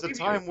think they'll there was a believe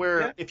you. time where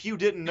Yeah. if you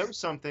didn't know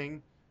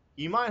something,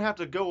 you might have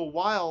to go a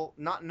while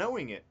not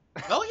knowing it.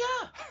 Oh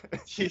yeah.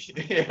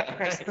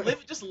 Yeah.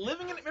 Just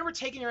living in it. Remember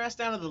taking your ass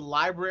down to the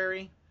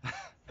library,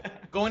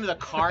 going to the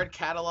card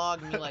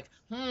catalog and being like,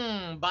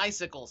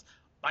 bicycle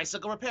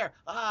repair.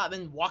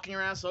 Then walking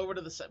your ass over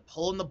to the set,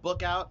 pulling the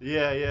book out.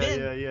 Yeah,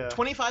 Then, yeah.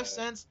 25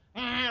 cents,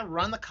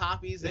 run the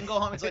copies, then go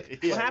home. It's like,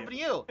 Yeah, what happened to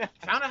you?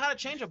 Found out how to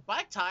change a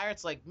bike tire.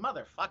 It's like,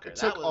 motherfucker, It that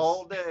took was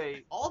all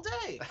day. all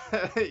day,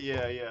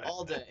 Yeah.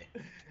 all day.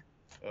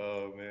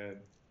 Oh man.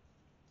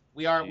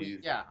 Jeez.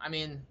 Yeah. I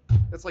mean,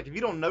 It's like if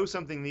you don't know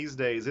something these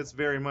days, it's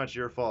very much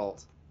your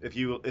fault. If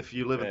you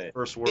live in the Right.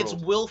 first world. it's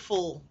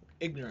willful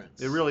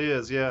ignorance. It really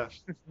is, yeah.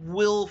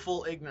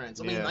 Willful ignorance.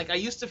 I mean, Yeah. like I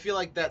used to feel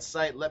like that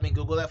site. Let me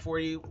Google that for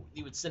you.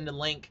 You would send a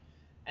link,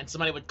 and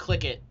somebody would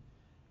click it,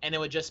 and it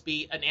would just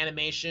be an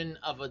animation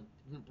of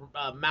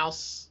a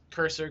mouse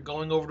cursor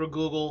going over to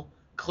Google,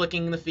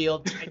 clicking the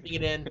field, typing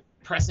it in,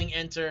 pressing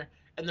enter,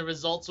 and the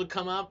results would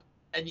come up.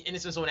 And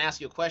it's when someone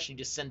asks you a question, you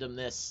just send them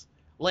this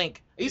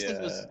link. I used to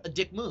think it was Yeah. a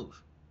dick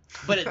move,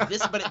 but at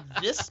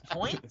this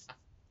point,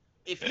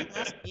 if you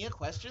ask me a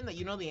question that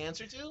you know the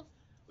answer to, what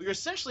you're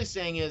essentially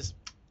saying is,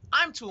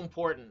 I'm too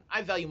important.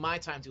 I value my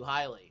time too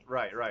highly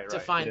Right. to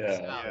find this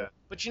Yeah. out. Yeah.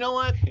 But you know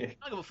what? I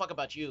don't give a fuck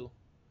about you.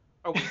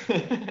 So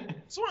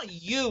why don't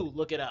you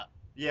look it up?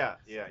 Yeah.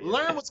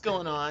 Learn what's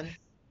going on,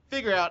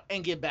 figure out,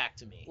 and get back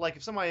to me. Like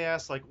if somebody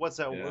asks like what's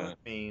that Yeah. word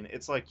mean?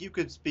 It's like you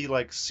could be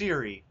like,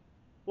 Siri,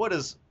 what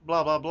does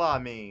blah blah blah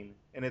mean?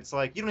 And it's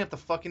like you don't have to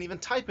fucking even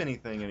type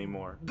anything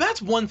anymore.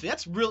 That's one thing.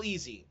 That's real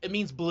easy. It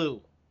means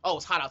blue. Oh,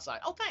 it's hot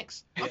outside. Oh,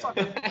 thanks. I'll talk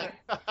to you.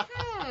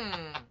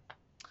 Like,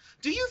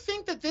 do you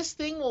think that this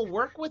thing will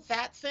work with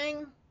that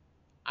thing?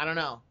 I don't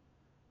know.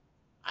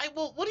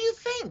 Well, what do you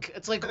think?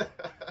 It's like,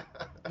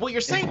 what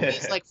you're saying to me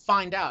is like,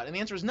 find out. And the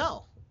answer is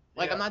no.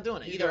 Like, Yeah. I'm not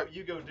doing it.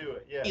 You go do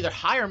it. Yeah. Either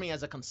hire me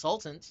as a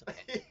consultant.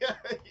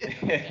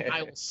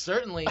 I will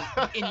certainly,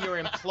 in your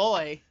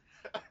employ,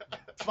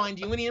 find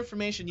you any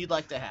information you'd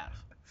like to have.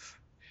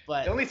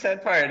 But The only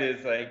sad part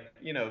is like,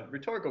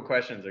 rhetorical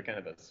questions are kind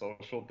of a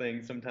social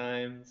thing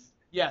sometimes.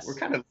 yes, We're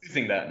kind of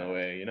losing that in a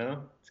way,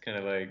 It's kind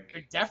of like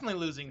you're definitely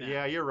losing that.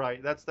 Yeah, you're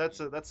right. That's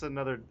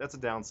a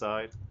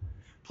downside.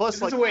 Plus,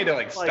 it's like a way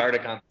to start a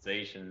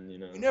conversation,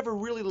 you never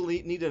really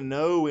need to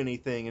know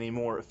anything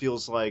anymore. It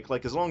feels like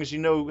as long as you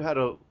know how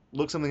to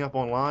look something up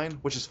online,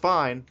 which is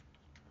fine.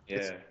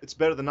 Yeah. It's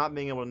better than not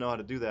being able to know how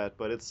to do that.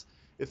 But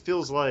it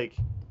feels like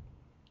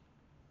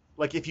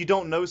if you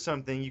don't know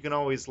something, you can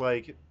always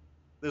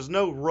there's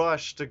no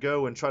rush to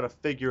go and try to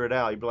figure it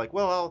out. You'd be like,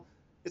 well,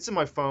 it's in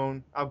my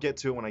phone. I'll get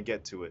to it when I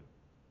get to it.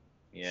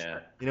 Yeah.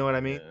 You know what I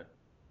mean? Yeah.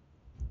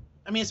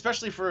 I mean,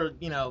 especially for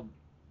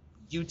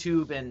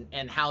YouTube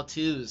and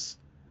how-tos.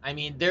 I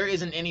mean, there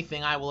isn't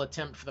anything I will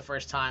attempt for the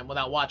first time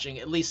without watching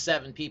at least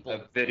 7 people.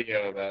 A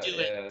video about Do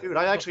it. yeah. Dude,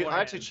 I actually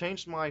Beforehand.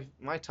 changed my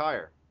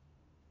tire.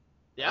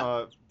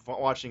 Yeah.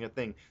 Watching a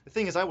thing. The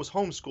thing is, I was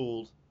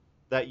homeschooled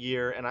that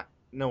year, and I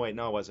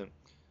wasn't.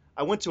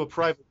 I went to a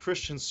private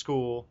Christian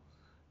school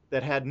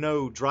that had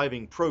no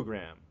driving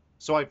program,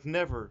 so I've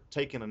never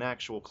taken an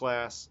actual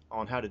class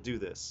on how to do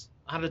this.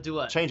 How to do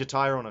what? Change a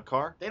tire on a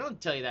car? They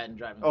don't tell you that in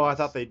driving. Oh, I class.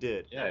 thought they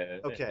did. Yeah.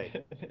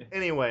 Okay.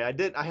 Anyway,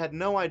 I had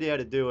no idea how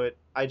to do it.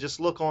 I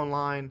just look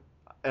online,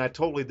 and I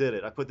totally did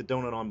it. I put the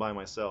donut on by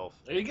myself,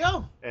 There you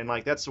go. and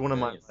that's one of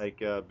my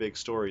Nice. big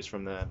stories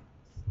from that.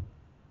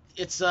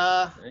 It's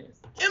Nice.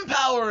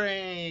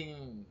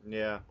 empowering.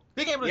 Yeah.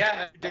 Being able to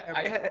Yeah, do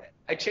everything.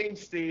 I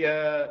changed the.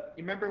 You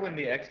remember when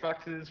the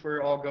Xboxes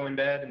were all going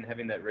bad and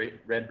having that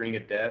red ring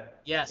of death,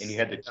 Yes. and you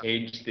had to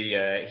change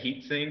the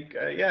heat sink?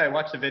 Yeah, I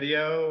watched the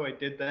video. I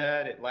did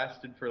that. It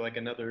lasted for like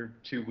another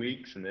 2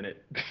 weeks, and then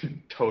it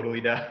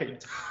totally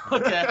died.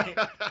 Okay.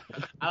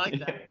 I like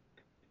that.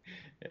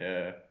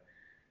 Yeah.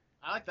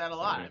 I like that a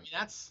lot. I Mhm.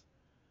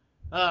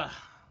 mean,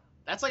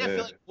 that's like I feel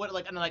Yeah. like what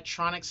like an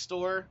electronics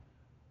store,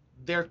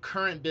 their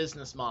current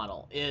business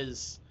model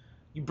is,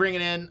 you bring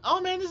it in.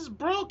 Oh man, this is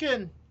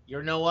broken.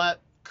 You know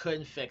what?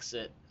 Couldn't fix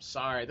it.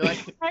 Sorry. They're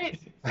like, right.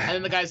 And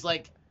then the guy's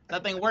like,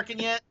 that thing working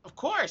yet? Of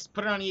course.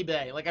 Put it on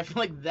eBay. Like I feel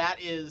like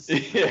that is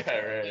Yeah.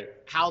 Right.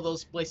 how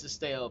those places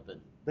stay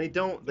open. They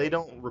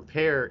don't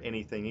repair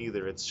anything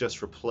either. It's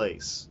just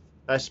replace.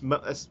 That's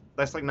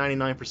like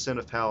 99%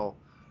 of how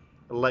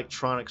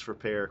electronics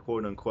repair,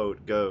 quote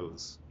unquote,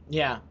 goes.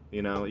 Yeah,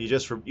 You know, you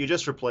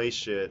just replace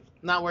shit.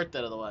 not worth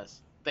it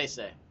otherwise. They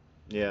say.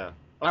 Yeah.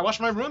 But I watched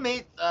my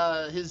roommate.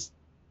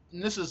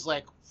 And this was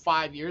like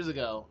 5 years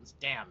ago.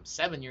 Damn,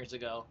 7 years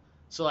ago.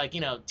 So like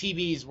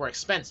TVs were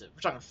expensive.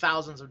 We're talking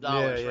thousands of Yeah,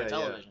 dollars for yeah, a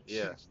television.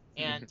 yeah.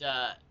 And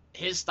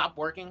his stopped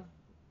working.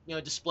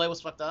 Display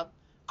was fucked up.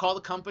 Called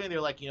the company. They're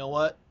like, you know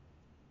what?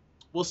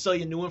 We'll sell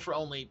you a new one for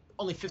only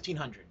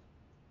 1,500.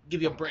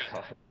 Give you a break.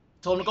 God.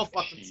 Told them to go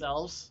fuck Jeez.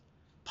 themselves.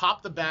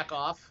 Popped the back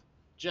off.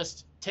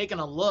 Just taking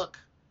a look.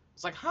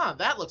 It's like, huh,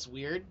 that looks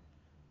weird.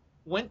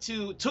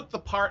 Took the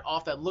part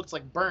off that looked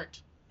like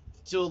burnt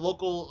to a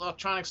local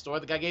electronics store.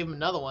 The guy gave him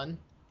another one.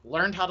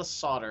 Learned how to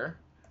solder.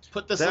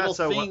 Put this That's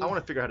little how thing I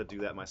want to figure out how to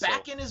do that myself.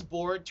 back in his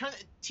board. Turn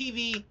the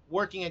TV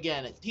working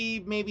again.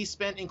 He maybe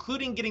spent,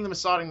 including getting the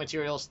soldering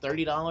materials,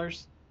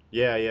 $30.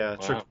 Yeah, yeah.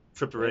 Wow.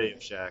 Trip to Radio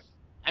Shack.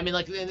 I mean,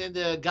 like, and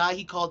the guy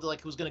he called,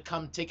 like, who was going to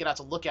come take it out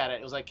to look at it,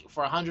 it was like,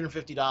 for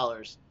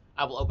 $150,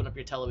 I will open up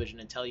your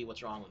television and tell you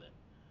what's wrong with it.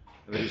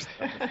 And they just-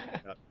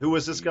 Who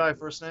was this guy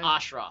first name?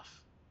 Ashraf.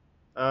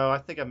 Oh, I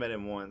think I met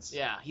him once.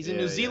 Yeah, he's in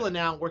Yeah, New yeah. Zealand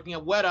now, working at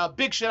Weta.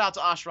 Big shout out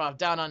to Ashraf,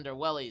 down under,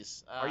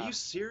 Wellies. Are you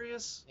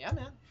serious? Yeah,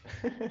 man.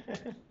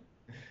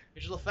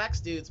 Visual effects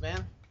dudes,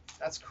 man.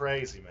 That's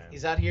crazy, man.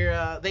 He's out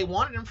here. They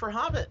wanted him for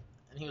Hobbit,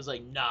 and he was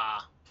like, nah,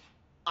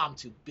 I'm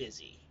too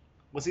busy.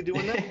 Was he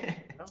doing that?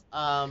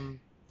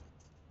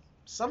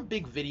 Some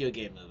big video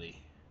game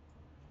movie.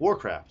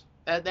 Warcraft.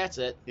 That's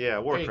it. Yeah, There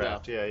you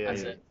Warcraft. go. Yeah, yeah,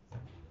 That's yeah. it.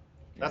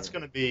 That's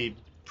gonna be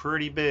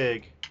pretty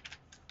big.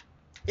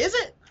 Is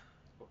it?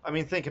 I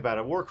mean, think about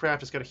it.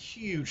 Warcraft has got a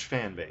huge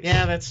fan base.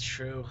 Yeah, that's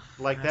true.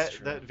 Like That's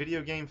true. that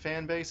video game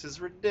fan base is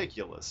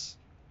ridiculous.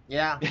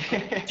 Yeah.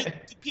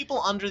 Do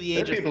people under the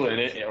There's age of people in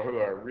it who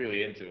are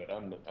really into it.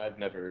 I've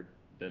never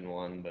been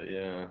one, but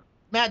yeah.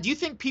 Matt, do you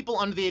think people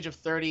under the age of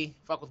 30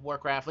 fuck with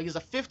Warcraft? Like, does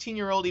a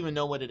 15-year-old even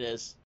know what it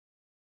is?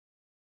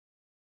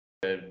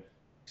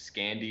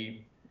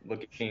 Scandi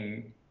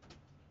looking,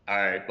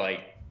 I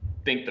like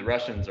think the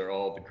Russians are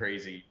all the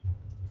crazy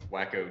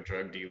wacko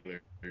drug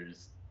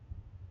dealers,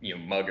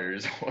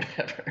 muggers,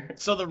 whatever.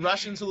 So the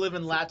Russians who live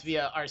in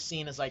Latvia are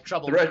seen as like Ru-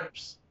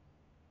 troublemakers.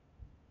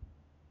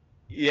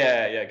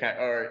 Yeah, yeah,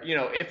 or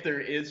if there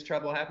is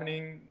trouble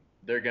happening,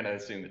 they're gonna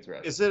assume it's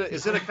Russia. Is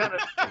it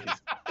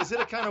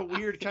a kind of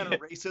weird kind of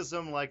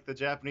racism like the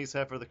Japanese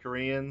have for the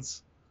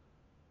Koreans?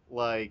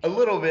 Like A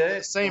little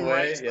bit. same in a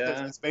way, race, but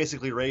yeah. it's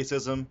basically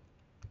racism.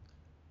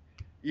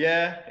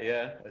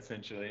 Yeah,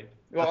 essentially.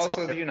 Well,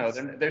 That's-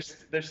 also,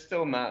 they're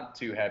still not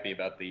too happy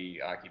about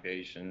the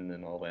occupation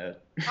and all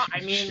that. I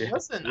mean, Shit.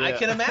 listen, I Yeah.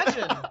 can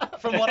imagine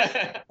from what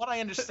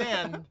I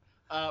understand,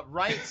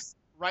 rights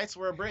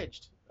were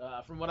abridged.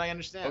 From what I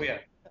understand. Oh yeah,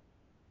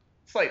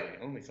 slightly,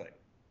 only slightly.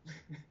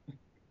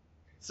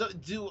 So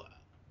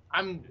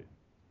I'm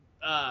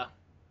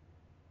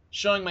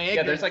showing my ignorance.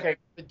 Yeah, there's like a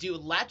but do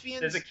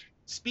Latvians there's a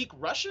speak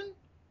Russian,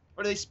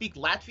 or do they speak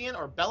Latvian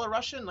or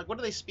Belarusian? Like, what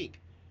do they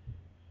speak?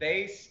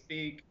 they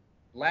speak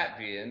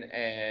Latvian,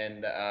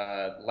 and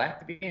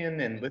Latvian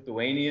and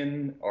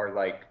Lithuanian are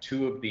like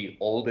two of the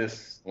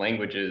oldest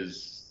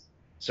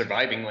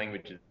surviving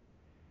languages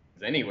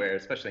anywhere,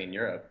 especially in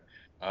Europe.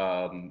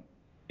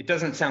 It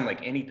doesn't sound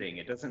like anything.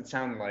 It doesn't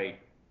sound like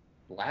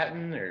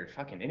Latin or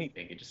fucking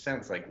anything. It just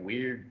sounds like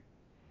weird.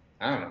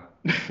 I don't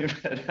know.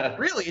 But,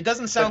 Really, it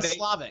doesn't sound they-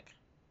 Slavic.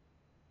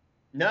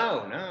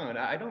 No,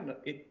 I don't know.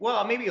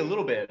 Well, maybe a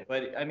little bit,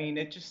 but I mean,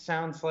 it just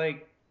sounds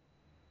like,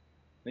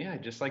 yeah,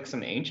 just like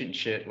some ancient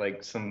shit,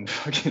 like some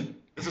fucking.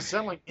 Does it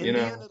sound like You know.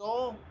 Indian at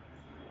all?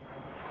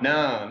 No,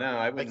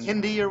 I Like wouldn't.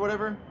 Hindi or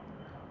whatever?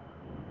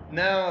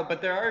 No,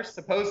 but there are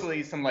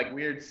supposedly some like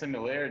weird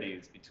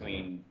similarities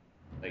between,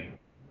 like,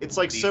 It's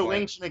like These, so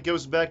like- ancient it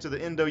goes back to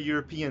the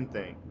Indo-European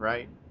thing,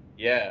 right?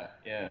 yeah.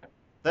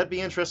 That'd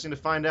be interesting to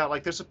find out.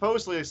 Like, there's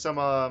supposedly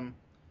some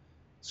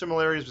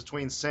similarities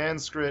between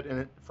Sanskrit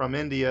and from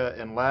India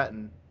and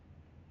Latin.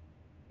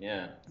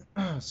 Yeah.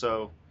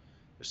 So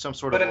there's some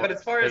sort But of.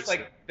 as far as basic-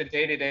 like the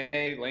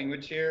day-to-day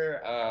language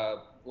here,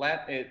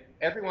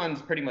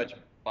 everyone's pretty much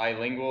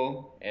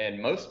bilingual,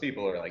 and most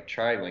people are like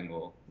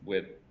trilingual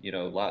with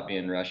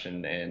Latvian,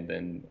 Russian, and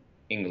then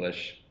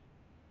English.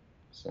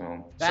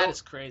 So That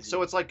is crazy.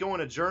 So it's like going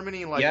to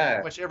Germany, like Yeah.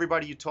 pretty much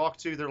everybody you talk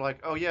to, they're like,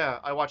 "Oh yeah,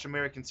 I watch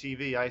American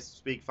TV. I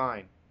speak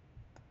fine."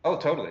 oh,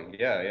 totally,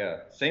 yeah.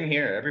 Same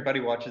here.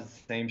 Everybody watches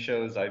the same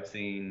shows I've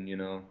seen.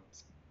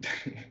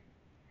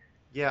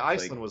 Yeah,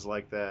 Iceland was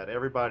like that.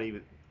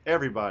 Everybody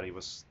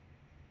was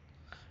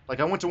like,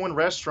 I went to one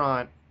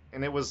restaurant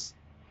and it was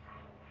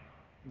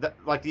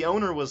like the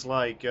owner was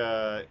like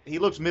he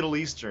looked Middle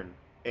Eastern,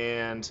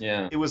 and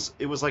Yeah. it was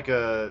like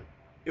a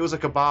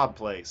kebab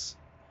place,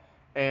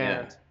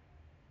 and Yeah.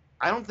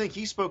 I don't think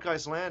he spoke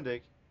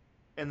Icelandic,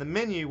 and the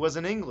menu was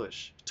in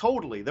English.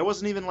 Totally, there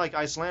wasn't even like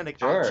Icelandic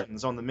Sure.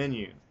 options on the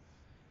menu.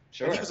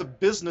 Sure. And he was a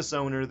business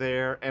owner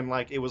there, and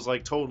like it was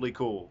like totally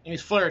cool. He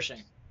was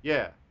flourishing.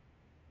 Yeah,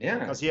 Yeah.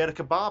 because he had a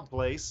kebab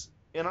place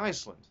in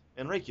Iceland,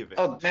 in Reykjavik.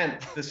 Oh man,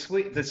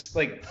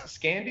 like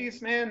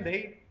Scandies, man,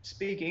 they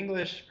speak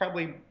English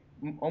probably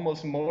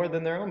almost more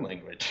than their own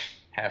language.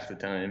 half the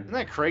time. Isn't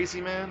that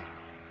crazy, man?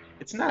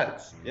 It's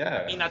nuts.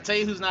 Yeah. I mean, I'll tell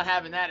you who's not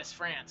having that is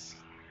France.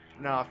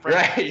 No,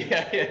 France. Right.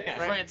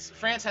 Yeah.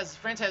 France has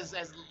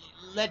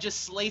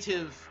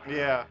legislative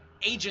Yeah.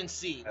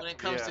 agency when it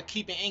comes Yeah. to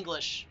keeping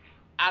English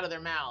out of their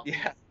mouth.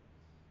 Yeah.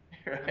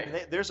 I Right.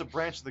 mean, there's a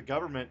branch of the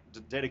government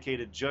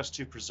dedicated just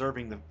to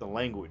preserving the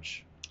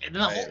language. And the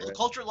Right, whole right.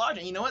 culture large.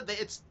 And you know what?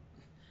 It's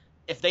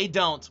if they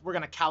don't, we're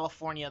gonna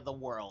California the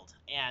world,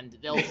 and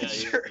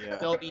Sure. Yeah.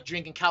 they'll be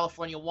drinking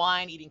California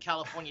wine, eating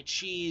California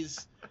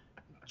cheese,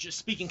 just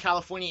speaking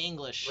California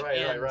English. And,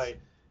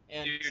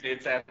 And Dude,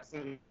 it's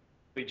absolutely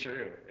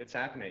true. It's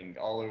happening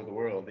all over the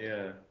world.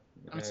 Yeah.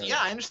 so yeah,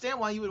 I understand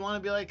why you would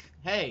want to be like,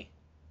 hey,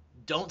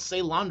 don't say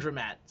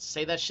laundromat.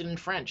 Say that shit in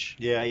French.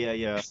 Yeah.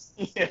 Yeah.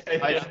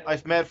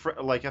 I've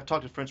I've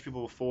talked to French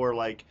people before.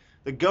 Like,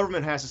 the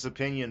government has this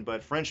opinion,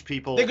 but French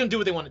people, They're gonna do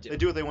what they want to do. they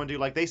do what they want to do.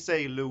 Like, they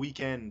say le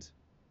weekend.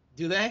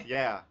 Do they?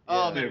 Yeah.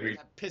 Oh yeah. man, Maybe.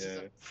 that pisses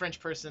Yeah. a French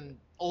person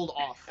old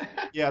off.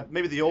 Yeah,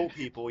 maybe the old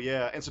people.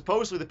 Yeah, and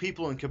supposedly the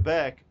people in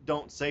Quebec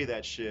don't say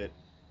that shit.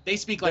 They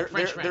speak like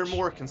they're, French. they're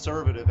more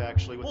conservative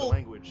actually with Well, the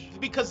language,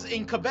 because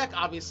in Quebec,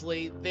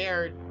 obviously,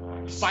 they're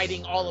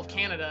fighting all of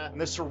Canada. and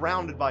they're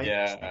surrounded by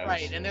Yeah.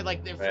 Right, and they're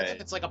like, Right.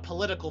 it's like a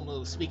political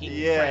move speaking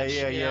Yeah, French.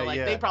 yeah, you know, yeah, like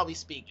yeah. they probably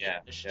speak Yeah,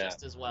 English yeah.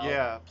 just as well.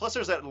 Yeah. Plus,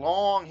 there's that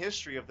long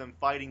history of them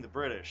fighting the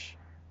British.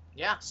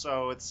 Yeah.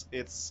 So it's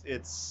just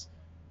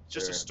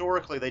Sure.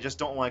 historically they just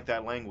don't like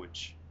that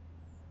language.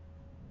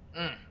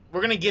 We're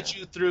gonna get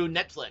you through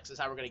Netflix. Is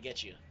how we're gonna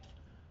get you.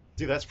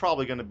 Dude, that's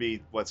probably going to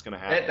be what's going to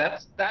happen.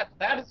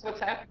 That is what's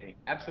happening.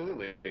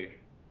 Absolutely.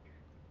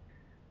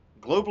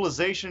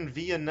 Globalization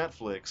via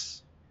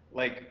Netflix.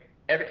 Like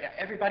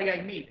everybody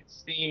I meet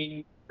has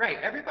seen. Right.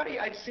 Everybody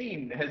I've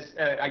seen has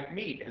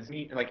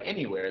like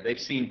anywhere. They've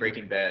seen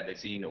Breaking Bad. They've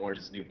seen Orange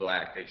Is the New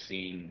Black. They've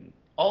seen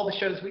all the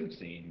shows we've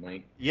seen.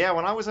 Like. Yeah,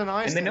 when I was in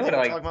Iceland, know they it, were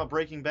like- talking about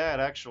Breaking Bad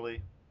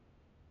actually.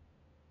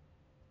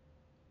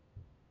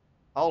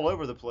 All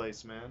over the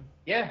place, man.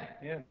 Yeah.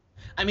 Yeah.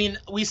 I mean,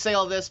 we say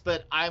all this,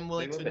 but I'm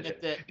willing They to love that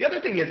admit shit. that. The other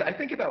thing is, I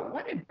think about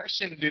what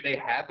impression do they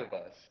have of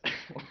us?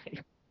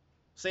 Like,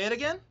 Say it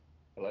again.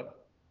 hello.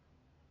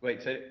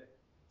 Wait. Say.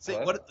 Say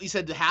Hello? what you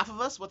said. Half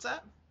of us. What's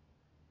that?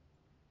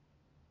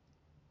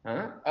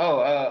 Huh?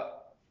 Oh.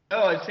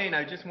 I was saying.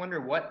 I just wonder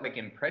what like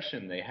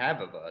impression they have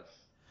of us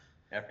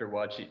after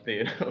watching.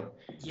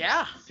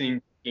 Yeah.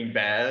 Seeing Breaking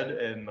Bad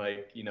and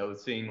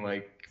seeing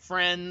like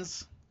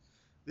Friends.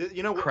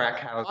 You know, crack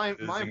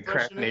houses my and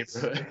crack impression is-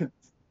 neighborhoods.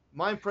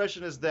 my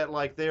impression is that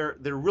like they're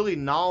really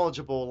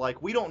knowledgeable.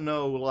 Like, we don't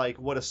know like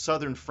what a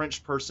Southern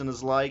French person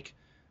is like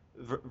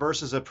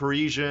versus a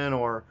Parisian,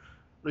 or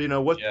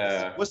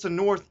Yeah. what's the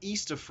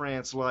northeast of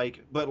France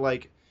like. But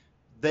like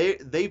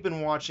they've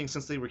been watching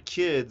since they were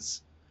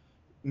kids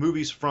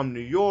movies from New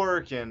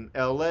York and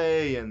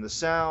L.A. and the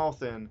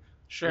South and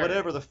Sure.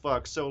 whatever the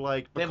fuck. So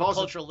like, They have a because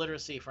of, cultural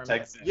literacy from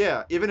Texas.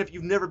 yeah, even if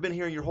you've never been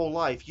here in your whole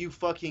life, you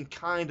fucking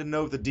kind of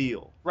know the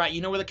deal. Right. You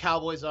know where the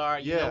Cowboys are.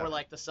 You know Yeah. where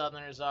like the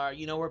Southerners are.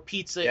 You know where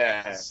pizza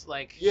Yeah. is.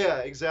 Like. Yeah,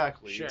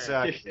 exactly, Sure.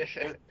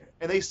 exactly.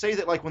 And they say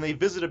that like when they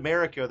visit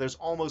America, there's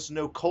almost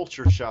no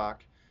culture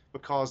shock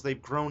because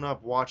they've grown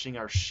up watching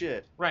our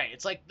shit. Right.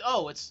 It's like,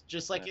 oh, it's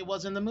just like it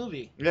was in the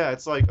movie. Yeah,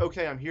 it's like,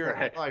 okay, I'm here in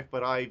Right. my life,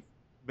 but I've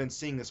been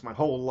seeing this my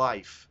whole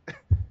life.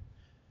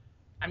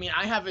 I mean,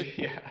 I haven't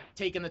Yeah.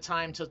 taken the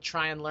time to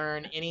try and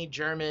learn any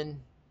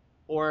German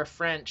or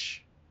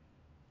French.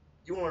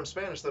 You want to learn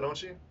Spanish, though,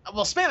 don't you?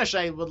 Well, Spanish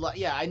I would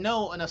yeah, I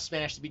know enough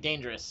Spanish to be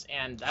dangerous,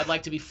 and I'd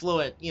like to be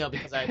fluent,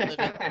 because I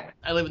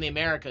live in the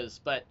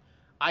Americas, but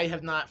I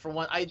have not. For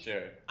one, I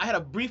Sure. had a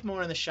brief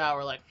moment in the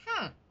shower, like,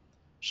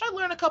 should I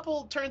learn a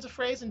couple turns of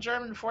phrase in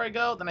German before I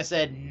go? Then I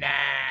said, nah.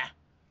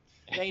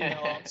 They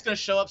know. I'm just gonna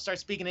show up, start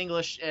speaking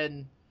English,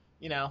 and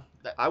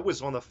I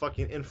was on the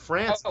fucking, in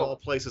France, of Oh. all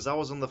places, I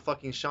was on the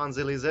fucking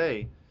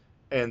Champs-Elysees,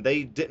 and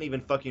they didn't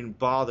even fucking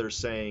bother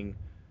saying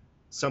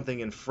something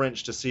in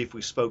French to see if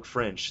we spoke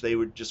French. They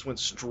would just went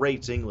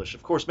straight to English.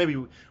 Of course,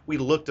 maybe we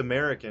looked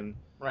American,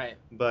 right.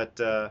 but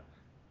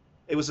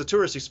it was a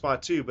touristy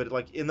spot too. But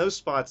like in those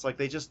spots, like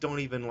they just don't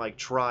even like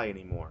try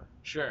anymore.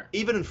 Sure.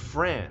 Even in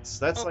France,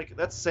 that's Oh,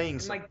 that's saying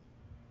And, something. like,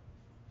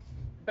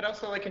 but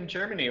also like in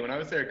Germany, when I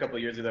was there a couple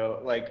of years ago,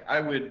 like I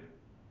would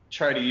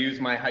try to use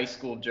my high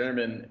school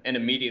German, and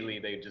immediately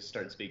they just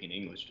start speaking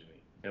English to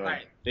me. They're like,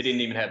 Right. They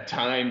didn't even have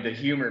time to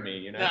humor me,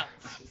 you know. No.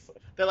 It's just like-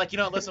 They're like,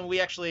 listen, we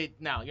actually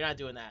no, you're not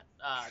doing that.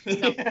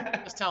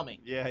 Just tell me.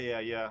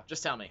 Yeah.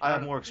 Just tell me. I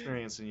have more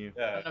experience than you.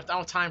 Yeah. I don't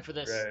have time for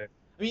this. Right.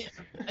 I mean,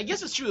 I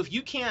guess it's true. If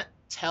you can't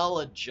tell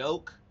a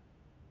joke,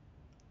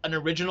 an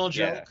original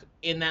joke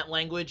in that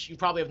language, you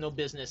probably have no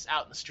business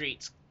out in the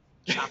streets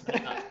chopping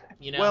it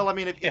up. Well, I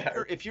mean,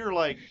 Yeah. if you're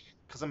like,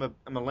 because I'm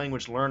a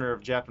language learner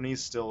of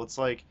Japanese still, it's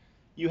like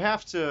you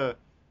got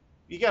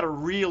to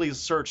really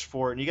search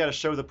for it, and you got to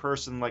show the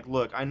person like,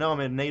 look, I know I'm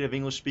a native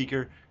English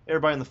speaker.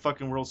 Everybody in the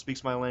fucking world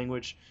speaks my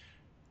language.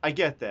 I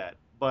get that,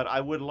 but I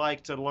would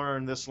like to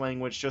learn this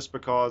language just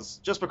because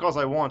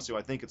I want to.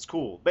 I think it's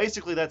cool.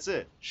 Basically, that's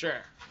it.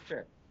 sure.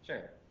 Sure.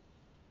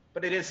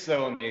 But it is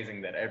so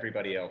amazing that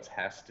everybody else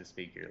has to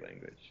speak your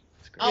language.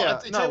 It's great. Oh, Yeah, I'll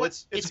tell you no,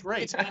 what, it's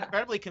great. It's been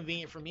incredibly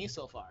convenient for me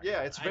so far.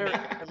 Yeah, it's I very. mean,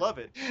 I love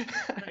it.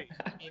 right.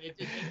 I mean,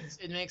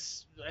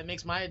 it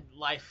makes my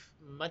life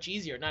much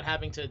easier, not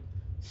having to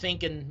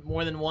think in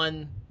more than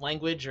one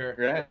language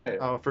or. Right.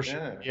 Oh, for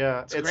sure.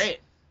 Yeah, It's great.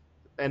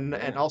 And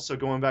Yeah. also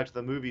going back to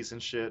the movies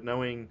and shit,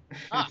 knowing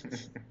Ah,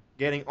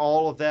 getting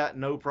all of that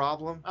no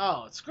problem.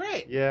 oh, it's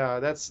great. Yeah,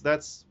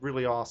 that's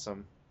really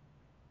awesome.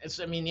 It's.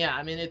 I mean, yeah.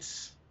 I mean,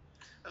 it's.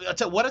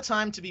 What a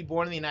time to be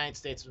born in the United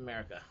States of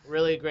America.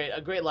 Really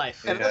a great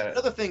life. And Yeah.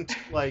 another thing,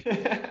 like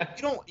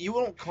you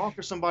don't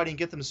conquer somebody and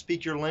get them to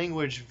speak your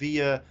language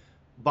via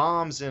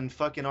bombs and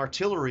fucking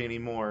artillery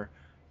anymore.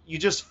 You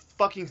just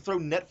fucking throw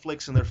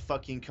Netflix in their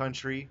fucking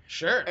country,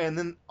 Sure. and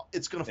then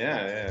it's gonna Yeah,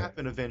 fucking yeah.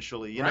 happen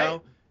eventually. You Right.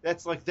 know,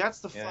 that's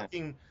the Yeah.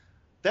 fucking,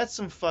 that's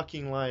some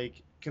fucking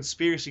like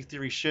conspiracy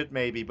theory shit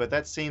maybe, but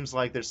that seems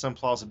like there's some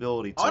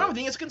plausibility to Oh, I don't it.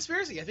 think it's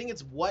conspiracy. I think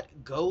it's what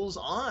goes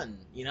on.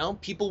 You know,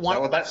 people want.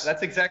 Well, that's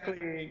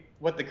exactly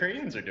what the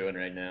Koreans are doing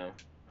right now.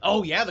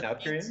 Oh yeah, the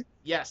South Koreans. Koreans?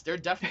 Yes, they're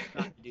definitely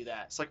trying to do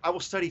that. It's like I will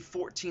study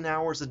 14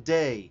 hours a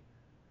day,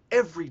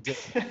 every day,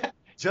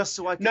 just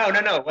so I can.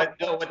 No. What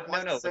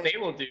Say- they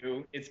will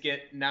do is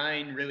get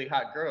 9 really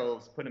hot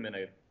girls, put them in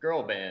a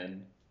girl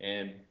band,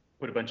 and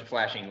put a bunch of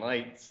flashing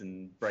lights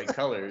and bright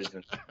colors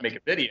and make a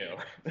video.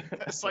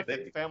 It's like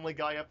that Family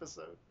Guy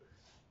episode.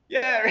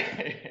 Yeah,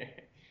 right.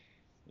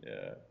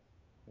 Yeah.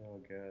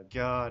 Oh god.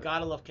 God.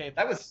 Gotta love K-pop.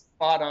 That was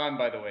spot on,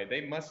 by the way. They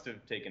must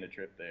have taken a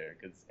trip there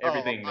because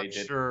everything I'm they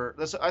did. Sure.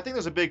 I think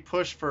there's a big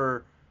push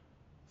for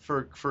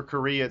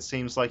Korea. It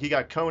seems like you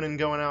got Conan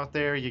going out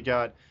there. You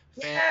got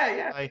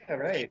Yeah, right.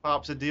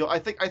 K-pop's a deal. I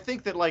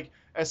think that like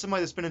as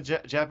somebody that's been in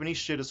Japanese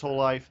shit his whole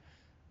life,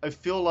 I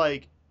feel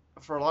like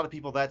for a lot of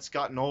people that's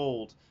gotten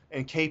old.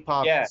 And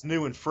K-pop Yeah. is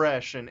new and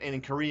fresh, and in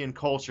Korean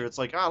culture, it's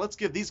like, let's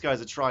give these guys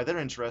a try. They're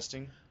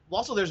interesting. Well,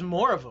 also, there's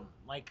more of them.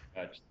 Like,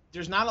 Gotcha.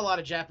 there's not a lot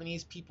of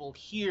Japanese people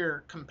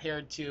here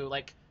compared to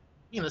like,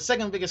 the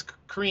second biggest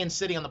Korean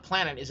city on the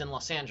planet is in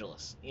Los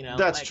Angeles. You know,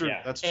 That's like, true.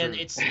 yeah. That's true. And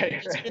it's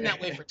been that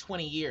way for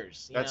 20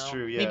 years. You That's know?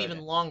 true, yeah. Maybe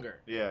even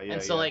longer. yeah.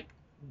 And so like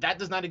that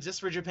does not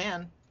exist for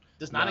Japan.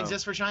 Does not No.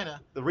 exist for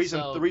China. The reason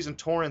So-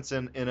 Torrance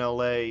in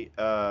LA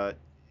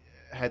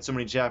had so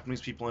many Japanese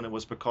people in it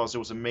was because there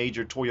was a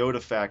major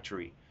Toyota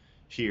factory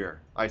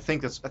here. I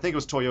think it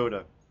was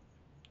Toyota.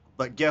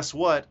 But guess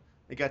what?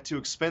 It got too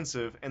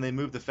expensive and they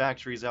moved the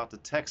factories out to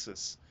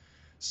Texas.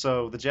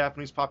 So the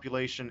Japanese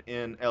population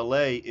in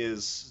LA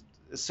is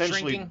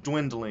essentially Shrinking?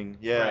 dwindling.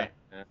 Yeah. Right.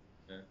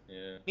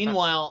 Yeah.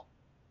 Meanwhile,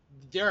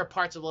 there are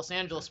parts of Los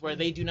Angeles where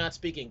they do not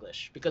speak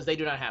English because they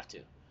do not have to.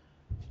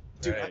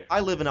 Dude, Right. I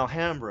live in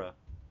Alhambra.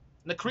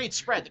 And the Koreans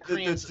spread. The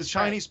Koreans The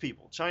spread. Chinese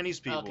people.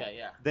 Okay,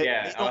 yeah.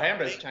 Yeah, don't,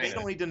 Alhambra's they China,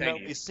 don't need to know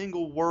Chinese. a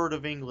single word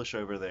of English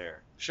over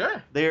there.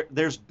 Sure.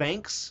 There's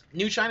banks.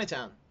 New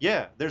Chinatown.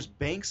 Yeah, there's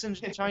banks in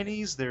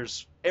Chinese.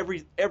 There's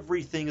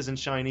everything is in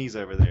Chinese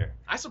over there.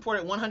 I support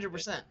it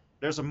 100%.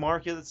 There's a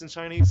market that's in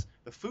Chinese.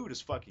 The food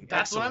is fucking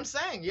That's what I'm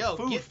excellent. saying. Yo,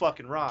 Food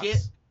fucking rocks. get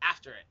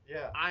after it.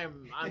 Yeah.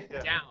 I'm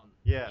Yeah. down.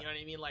 Yeah. You know what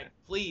I mean? Like,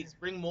 please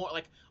bring more.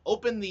 Like,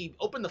 open the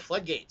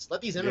floodgates.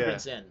 Let these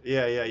immigrants in.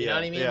 Yeah. You know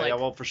what I mean? Yeah, Like,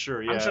 well, for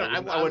sure. Yeah, I'm trying- I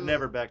would I'm-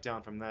 never back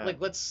down from that.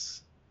 Like,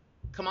 let's.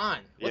 Come on.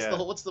 Yeah.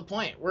 What's the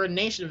point? We're a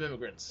nation of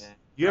immigrants. Yeah.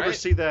 you ever right?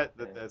 see that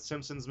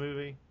Simpsons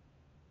movie?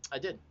 I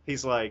did.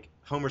 He's like,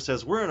 Homer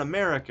says, "We're in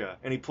America,"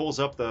 and he pulls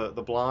up the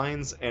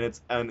blinds, and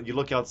you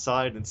look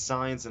outside, and it's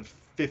signs in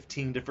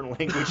 15 different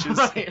languages.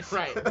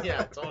 right.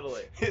 Yeah,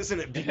 totally. Isn't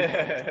it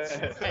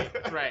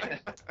beautiful?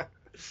 Right.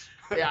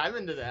 Yeah, I'm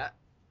into that.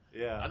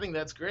 Yeah. I think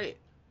that's great.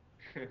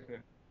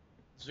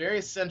 It's very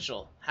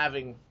essential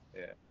having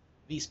Yeah.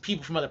 these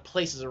people from other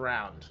places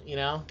around. You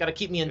know, got to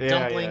keep me in Yeah,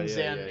 dumplings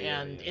yeah, and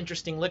yeah.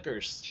 interesting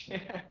liquors.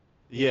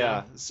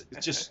 Yeah,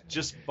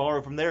 just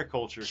borrow from their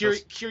culture.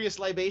 Curious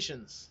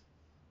libations.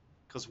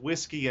 Because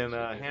whiskey and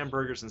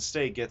hamburgers and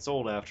steak gets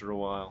old after a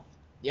while.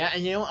 Yeah,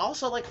 and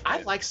also like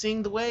I like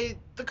seeing the way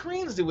the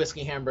Koreans do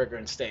whiskey, hamburger,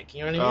 and steak.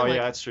 You know what I mean? Oh Like,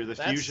 yeah, that's true. The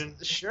that's- fusion.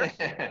 Sure.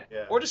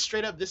 Yeah. Or just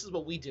straight up, this is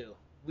what we do.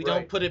 We Right.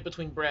 don't put it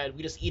between bread.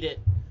 We just eat it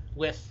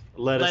with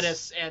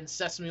lettuce and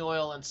sesame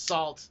oil and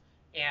salt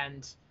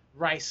and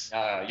rice.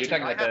 You're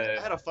talking about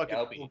I had a fucking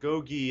Galbi.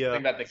 bulgogi.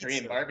 Talking about the Korean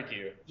pizza.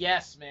 barbecue.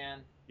 Yes,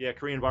 man. Yeah,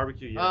 Korean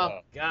barbecue. Yeah, Oh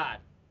God.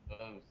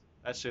 Those-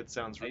 that shit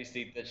sounds. I used to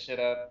eat this shit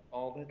up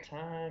all the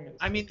time. It was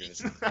I so mean,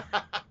 good.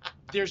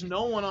 there's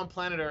no one on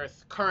planet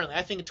Earth currently.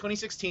 I think in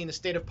 2016, the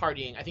state of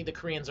partying, I think the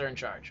Koreans are in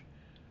charge.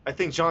 I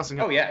think Johnson.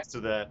 Oh, yeah.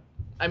 To that.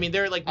 I mean,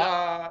 they're like, no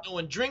Uh,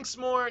 one drinks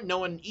more, no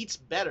one eats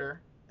better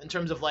in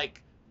terms of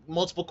like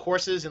multiple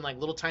courses and like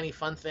little tiny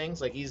fun things.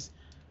 Like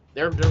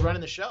they're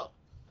running the show.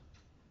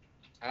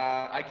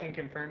 I can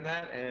confirm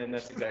that, and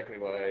that's exactly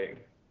why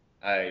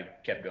I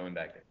kept going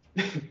back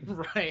there.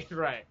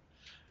 Right.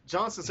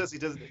 Johnson says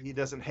he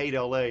doesn't hate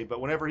LA, but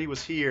whenever he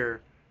was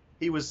here,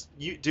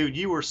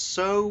 you were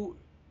so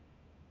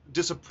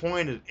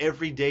disappointed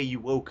every day you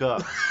woke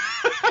up.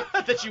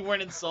 That you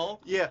weren't in Seoul.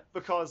 Yeah,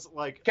 because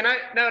like Can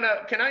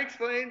I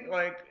explain?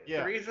 Like Yeah.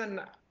 the reason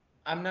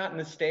I'm not in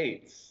the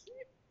States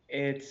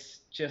it's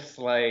just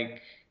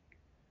like,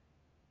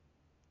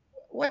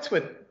 what's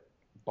with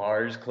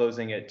bars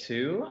closing at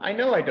 2? I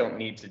know I don't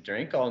need to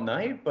drink all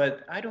night,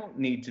 but I don't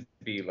need to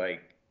be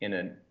like in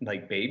a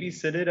like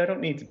babysitted. I don't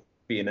need to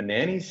be in a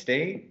nanny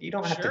state. You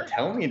don't have to Sure.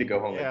 tell me to go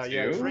home Yeah, at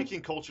yeah. 2.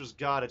 Drinking culture's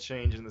got to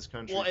change in this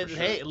country. Well, for sure.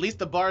 hey, at least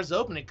the bar's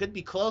open. It could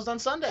be closed on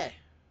Sunday.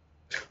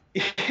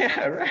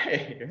 Yeah,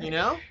 right. You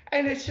know?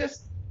 And it's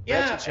just, They yeah,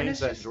 actually and changed it's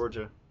that just, in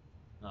Georgia.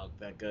 Oh,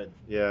 that good.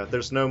 Yeah,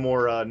 there's no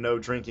more no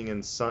drinking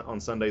on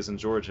Sundays in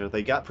Georgia.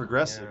 They got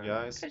progressive,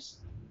 yeah. guys.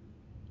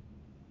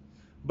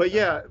 But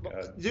yeah,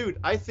 God. dude,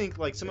 I think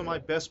like some of my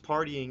best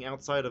partying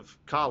outside of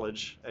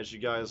college, as you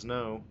guys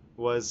know,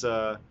 was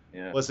Yeah.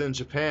 in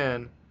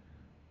Japan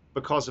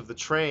because of the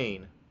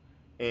train,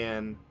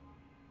 and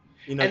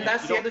you know, And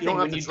that's the other thing,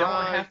 when you don't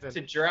have and,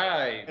 to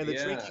drive. and the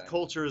yeah. drinking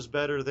culture is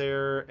better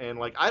there, and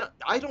like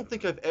I don't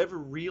think I've ever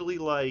really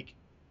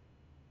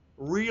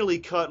really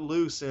cut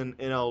loose in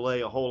LA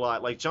a whole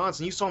lot. Like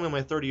Johnson, you saw me on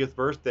my 30th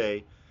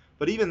birthday,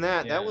 but even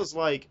that Yeah. was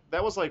like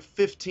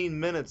 15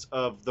 minutes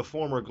of the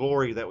former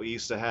glory that we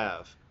used to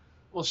have.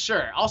 Well,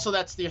 sure. Also,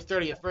 that's your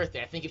 30th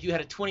birthday. I think if you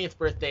had a 20th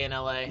birthday in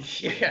LA,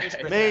 Yeah.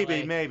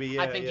 Maybe,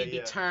 yeah. I think yeah, you'd be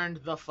yeah. turned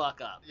the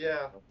fuck up.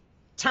 Yeah.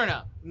 Turn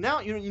up.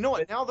 Now you know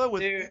what? Now though,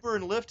 with Dude. Uber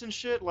and Lyft and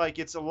shit, like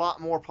it's a lot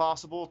more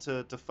possible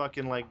to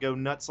fucking like go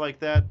nuts like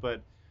that.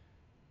 But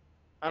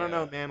I don't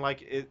know, Yeah. man.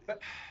 Like it. But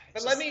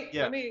it's let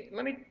just-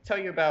 me tell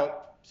you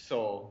about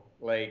Seoul.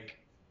 Like,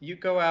 you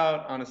go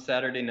out on a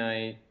Saturday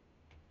night,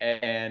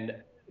 and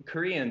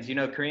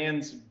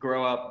Koreans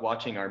grow up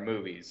watching our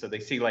movies, so they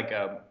see like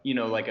a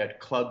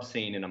club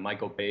scene in a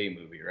Michael Bay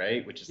movie,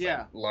 right? Which is Yeah.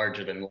 like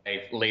larger than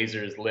life,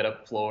 lasers, lit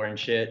up floor and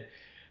shit.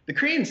 The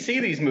Koreans see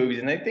these movies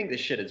and they think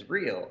this shit is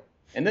real,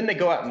 and then they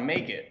go out and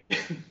make it.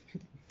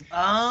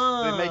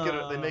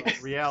 Oh. They make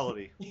it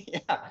reality.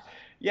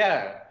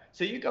 Yeah.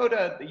 So you go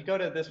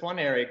to this one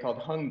area called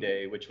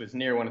Hongdae, which was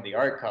near one of the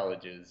art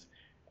colleges,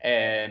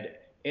 and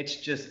it's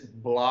just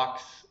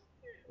blocks,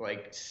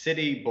 like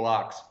city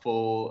blocks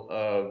full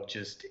of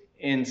just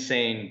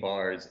insane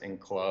bars and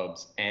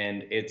clubs,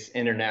 and it's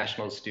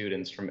international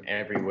students from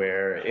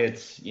everywhere.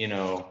 It's,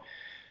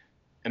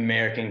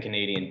 American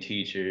Canadian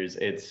teachers,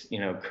 it's,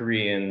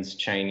 Koreans,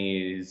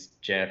 Chinese,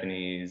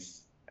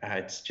 Japanese.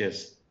 It's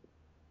just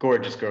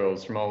gorgeous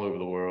girls from all over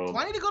the world. Do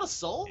I need to go to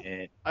Seoul?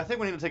 And, I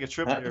think we need to take a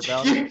trip there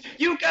about it.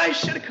 you guys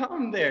should have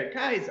come there.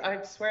 Guys,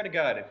 I swear to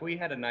God, if we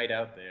had a night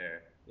out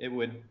there, it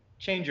would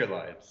change your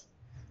lives.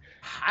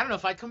 I don't know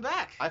if I'd come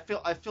back. I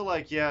feel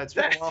like it's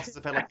been a while since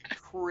I've had like a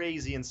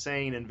crazy,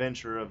 insane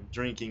adventure of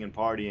drinking and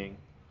partying.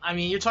 I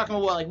mean, you're talking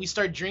about what? Like, we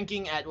start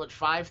drinking at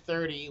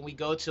 5:30, and we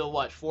go till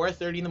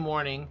 4:30 in the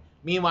morning.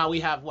 Meanwhile, we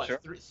have Sure.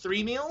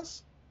 three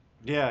meals?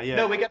 Yeah, yeah.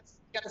 No, we got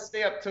to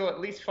stay up till at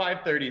least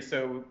 5:30,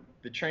 so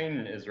the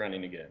train is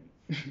running again.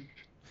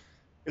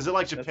 Is it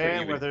like That's what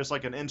Japan you where would- there's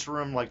like an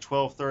interim like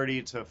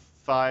 12:30 to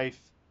 5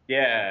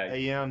 Yeah.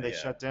 a.m. they Yeah.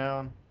 shut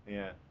down?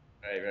 Yeah.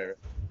 Right.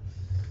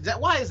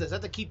 Why is this? Is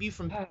that to keep you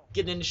from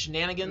getting into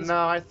shenanigans?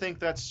 No, I think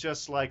that's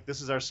just like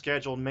this is our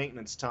scheduled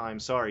maintenance time.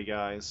 Sorry,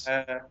 guys.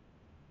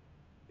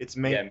 It's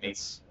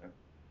maintenance.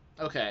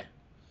 Okay.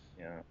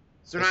 Yeah.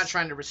 So they're not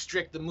trying to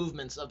restrict the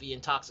movements of the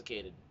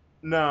intoxicated.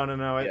 No.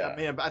 Yeah. I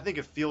mean, I think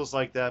it feels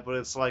like that, but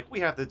it's like we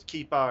have to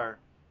keep our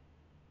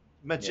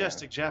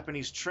majestic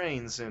Japanese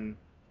trains in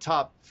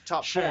top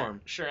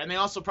form. Sure. And they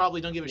also probably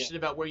don't give a Yeah. shit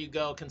about where you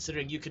go,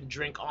 considering you can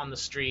drink on the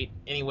street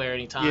anywhere,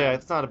 anytime. Yeah,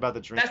 it's not about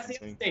the drinking That's the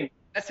other thing. thing.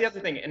 That's the other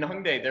thing. In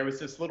Hongdae, there was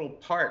this little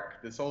park,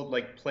 this old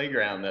like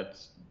playground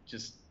that's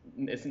just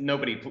it's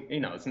nobody,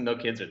 it's no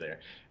kids are there.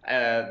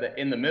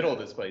 In the middle of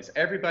this place,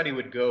 everybody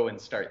would go and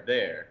start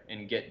there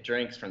and get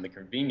drinks from the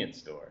convenience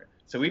store.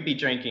 So we'd be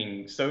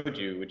drinking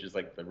soju, which is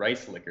like the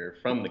rice liquor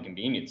from the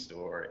convenience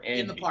store, and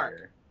In the park.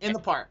 beer. In the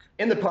park.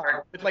 In the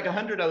park with like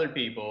 100 other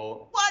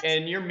people. What?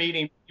 And you're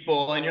meeting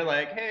people and you're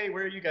like, hey,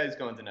 where are you guys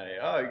going tonight?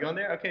 Oh, you're going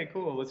there? Okay,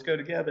 cool. Let's go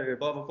together.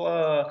 Blah, blah,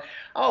 blah.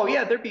 Oh,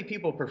 yeah, there'd be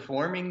people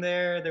performing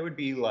there. There would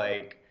be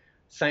like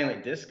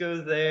silent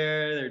discos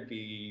there. There'd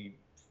be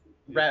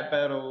rap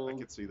battles. I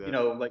could see that.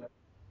 Like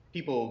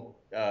people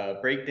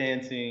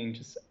breakdancing.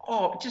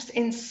 Just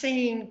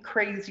insane,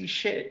 crazy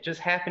shit just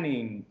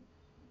happening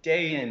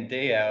day in,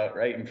 day out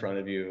right in front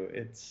of you.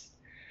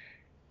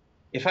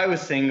 If I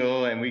was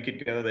single and we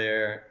could go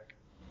there,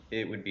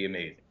 it would be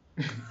amazing.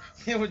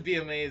 It would be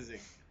amazing.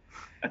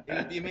 It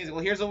would be amazing.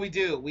 Well, here's what we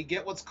do. We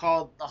get what's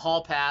called the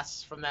hall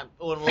pass from that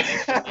Owen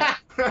Wilson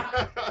movie,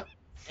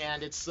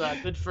 and it's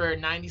good for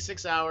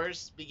 96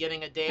 hours,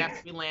 beginning a day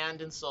after we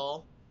land in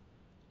Seoul.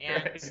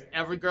 And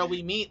every girl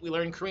we meet, we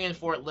learn Korean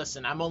for it.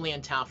 Listen, I'm only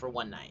in town for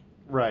one night.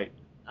 Right.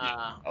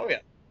 Oh, yeah.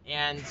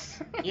 And,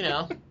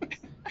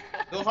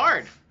 go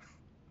hard.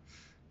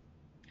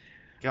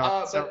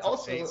 God, but sounds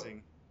also-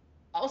 amazing.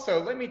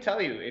 Also, let me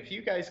tell you, if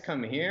you guys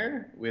come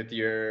here with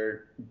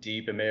your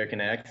deep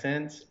American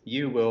accents,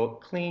 you will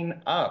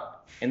clean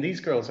up. And these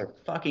girls are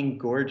fucking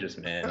gorgeous,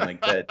 man.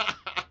 Like that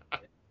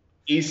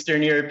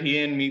Eastern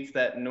European meets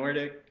that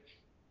Nordic,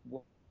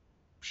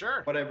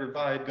 Sure. whatever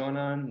vibe going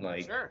on.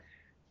 Like, Sure.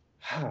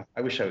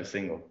 I wish I was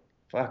single.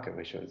 Fuck, I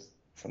wish it was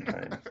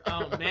sometimes.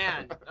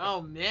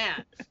 Oh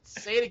man.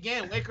 Say it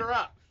again. Wake her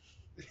up.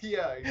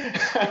 Yeah.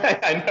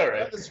 I know, I right?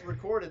 have this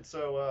recorded,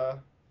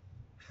 so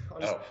I'll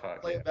just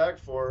fuck. play Yeah. it back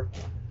for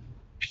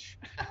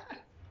her.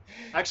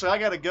 Actually, I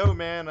gotta go,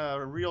 man.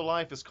 Real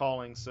life is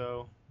calling,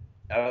 so.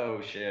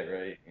 Oh shit,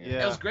 right.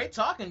 Yeah. It was great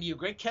talking to you.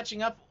 Great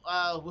catching up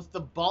with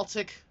the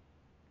Baltic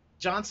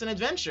Johnson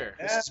adventure.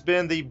 This has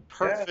been the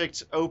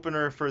perfect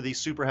opener for the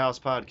Superhouse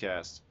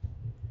podcast.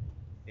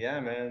 Yeah,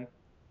 man.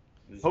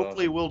 This is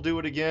Hopefully, awesome. we'll do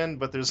it again,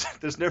 but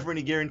there's never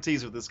any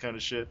guarantees with this kind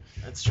of shit.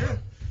 That's true.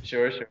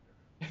 Sure.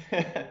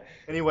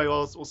 Anyway,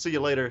 we'll see you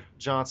later,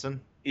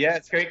 Johnson. Yeah,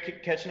 it's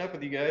great catching up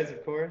with you guys,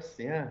 of course.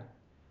 Yeah.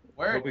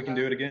 Word. Hope we can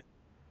do it again.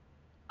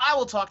 I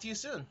will talk to you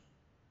soon.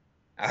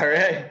 All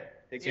right.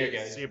 Take care,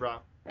 guys. See you, bro.